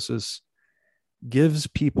psychosis, gives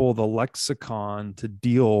people the lexicon to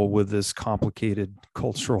deal with this complicated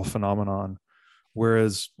cultural phenomenon.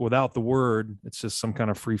 Whereas without the word, it's just some kind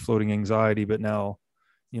of free-floating anxiety. But now,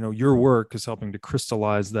 your work is helping to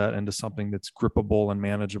crystallize that into something that's grippable and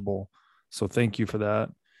manageable. So thank you for that.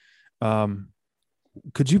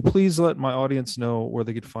 Could you please let my audience know where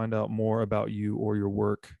they could find out more about you or your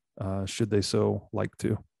work, should they so like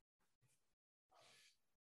to?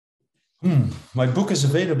 My book is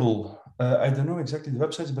available. I don't know exactly the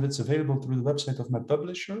websites, but it's available through the website of my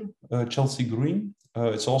publisher, Chelsea Green.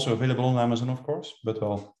 It's also available on Amazon, of course, but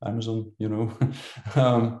Amazon,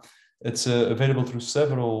 it's available through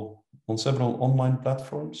several online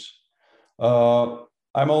platforms.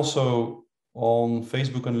 I'm also on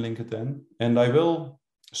Facebook and LinkedIn, and I will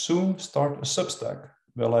soon start a Substack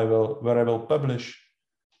where I will publish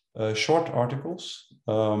short articles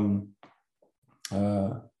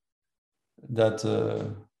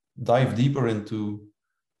that dive deeper into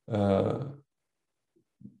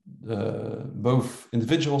both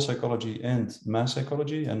individual psychology and mass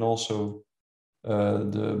psychology, and also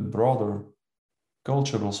the broader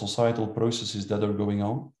cultural, societal processes that are going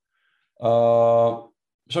on.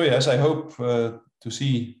 So yes, I hope to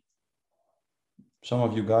see some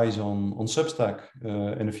of you guys on Substack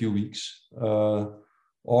in a few weeks,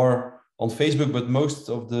 or on Facebook, but most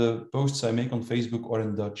of the posts I make on Facebook are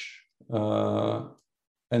in Dutch.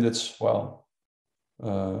 And it's,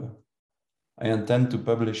 I intend to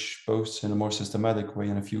publish posts in a more systematic way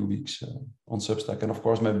in a few weeks on Substack. And of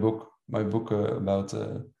course, my book about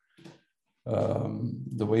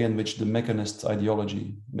the way in which the mechanist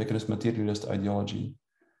materialist ideology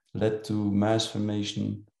led to mass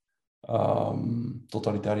formation,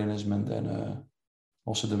 totalitarianism, and then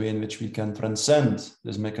also the way in which we can transcend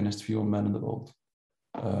this mechanist view of man in the world.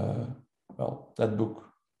 That book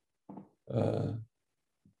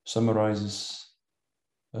summarizes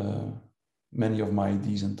many of my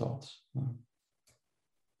ideas and thoughts.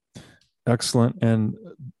 Excellent. And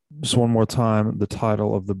just one more time, the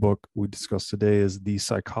title of the book we discussed today is The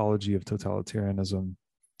Psychology of Totalitarianism.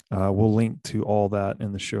 We'll link to all that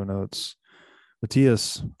in the show notes.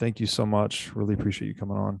 Mattias, thank you so much. Really appreciate you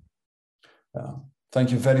coming on.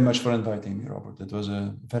 Thank you very much for inviting me, Robert. It was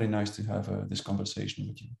very nice to have this conversation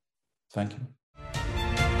with you. Thank you.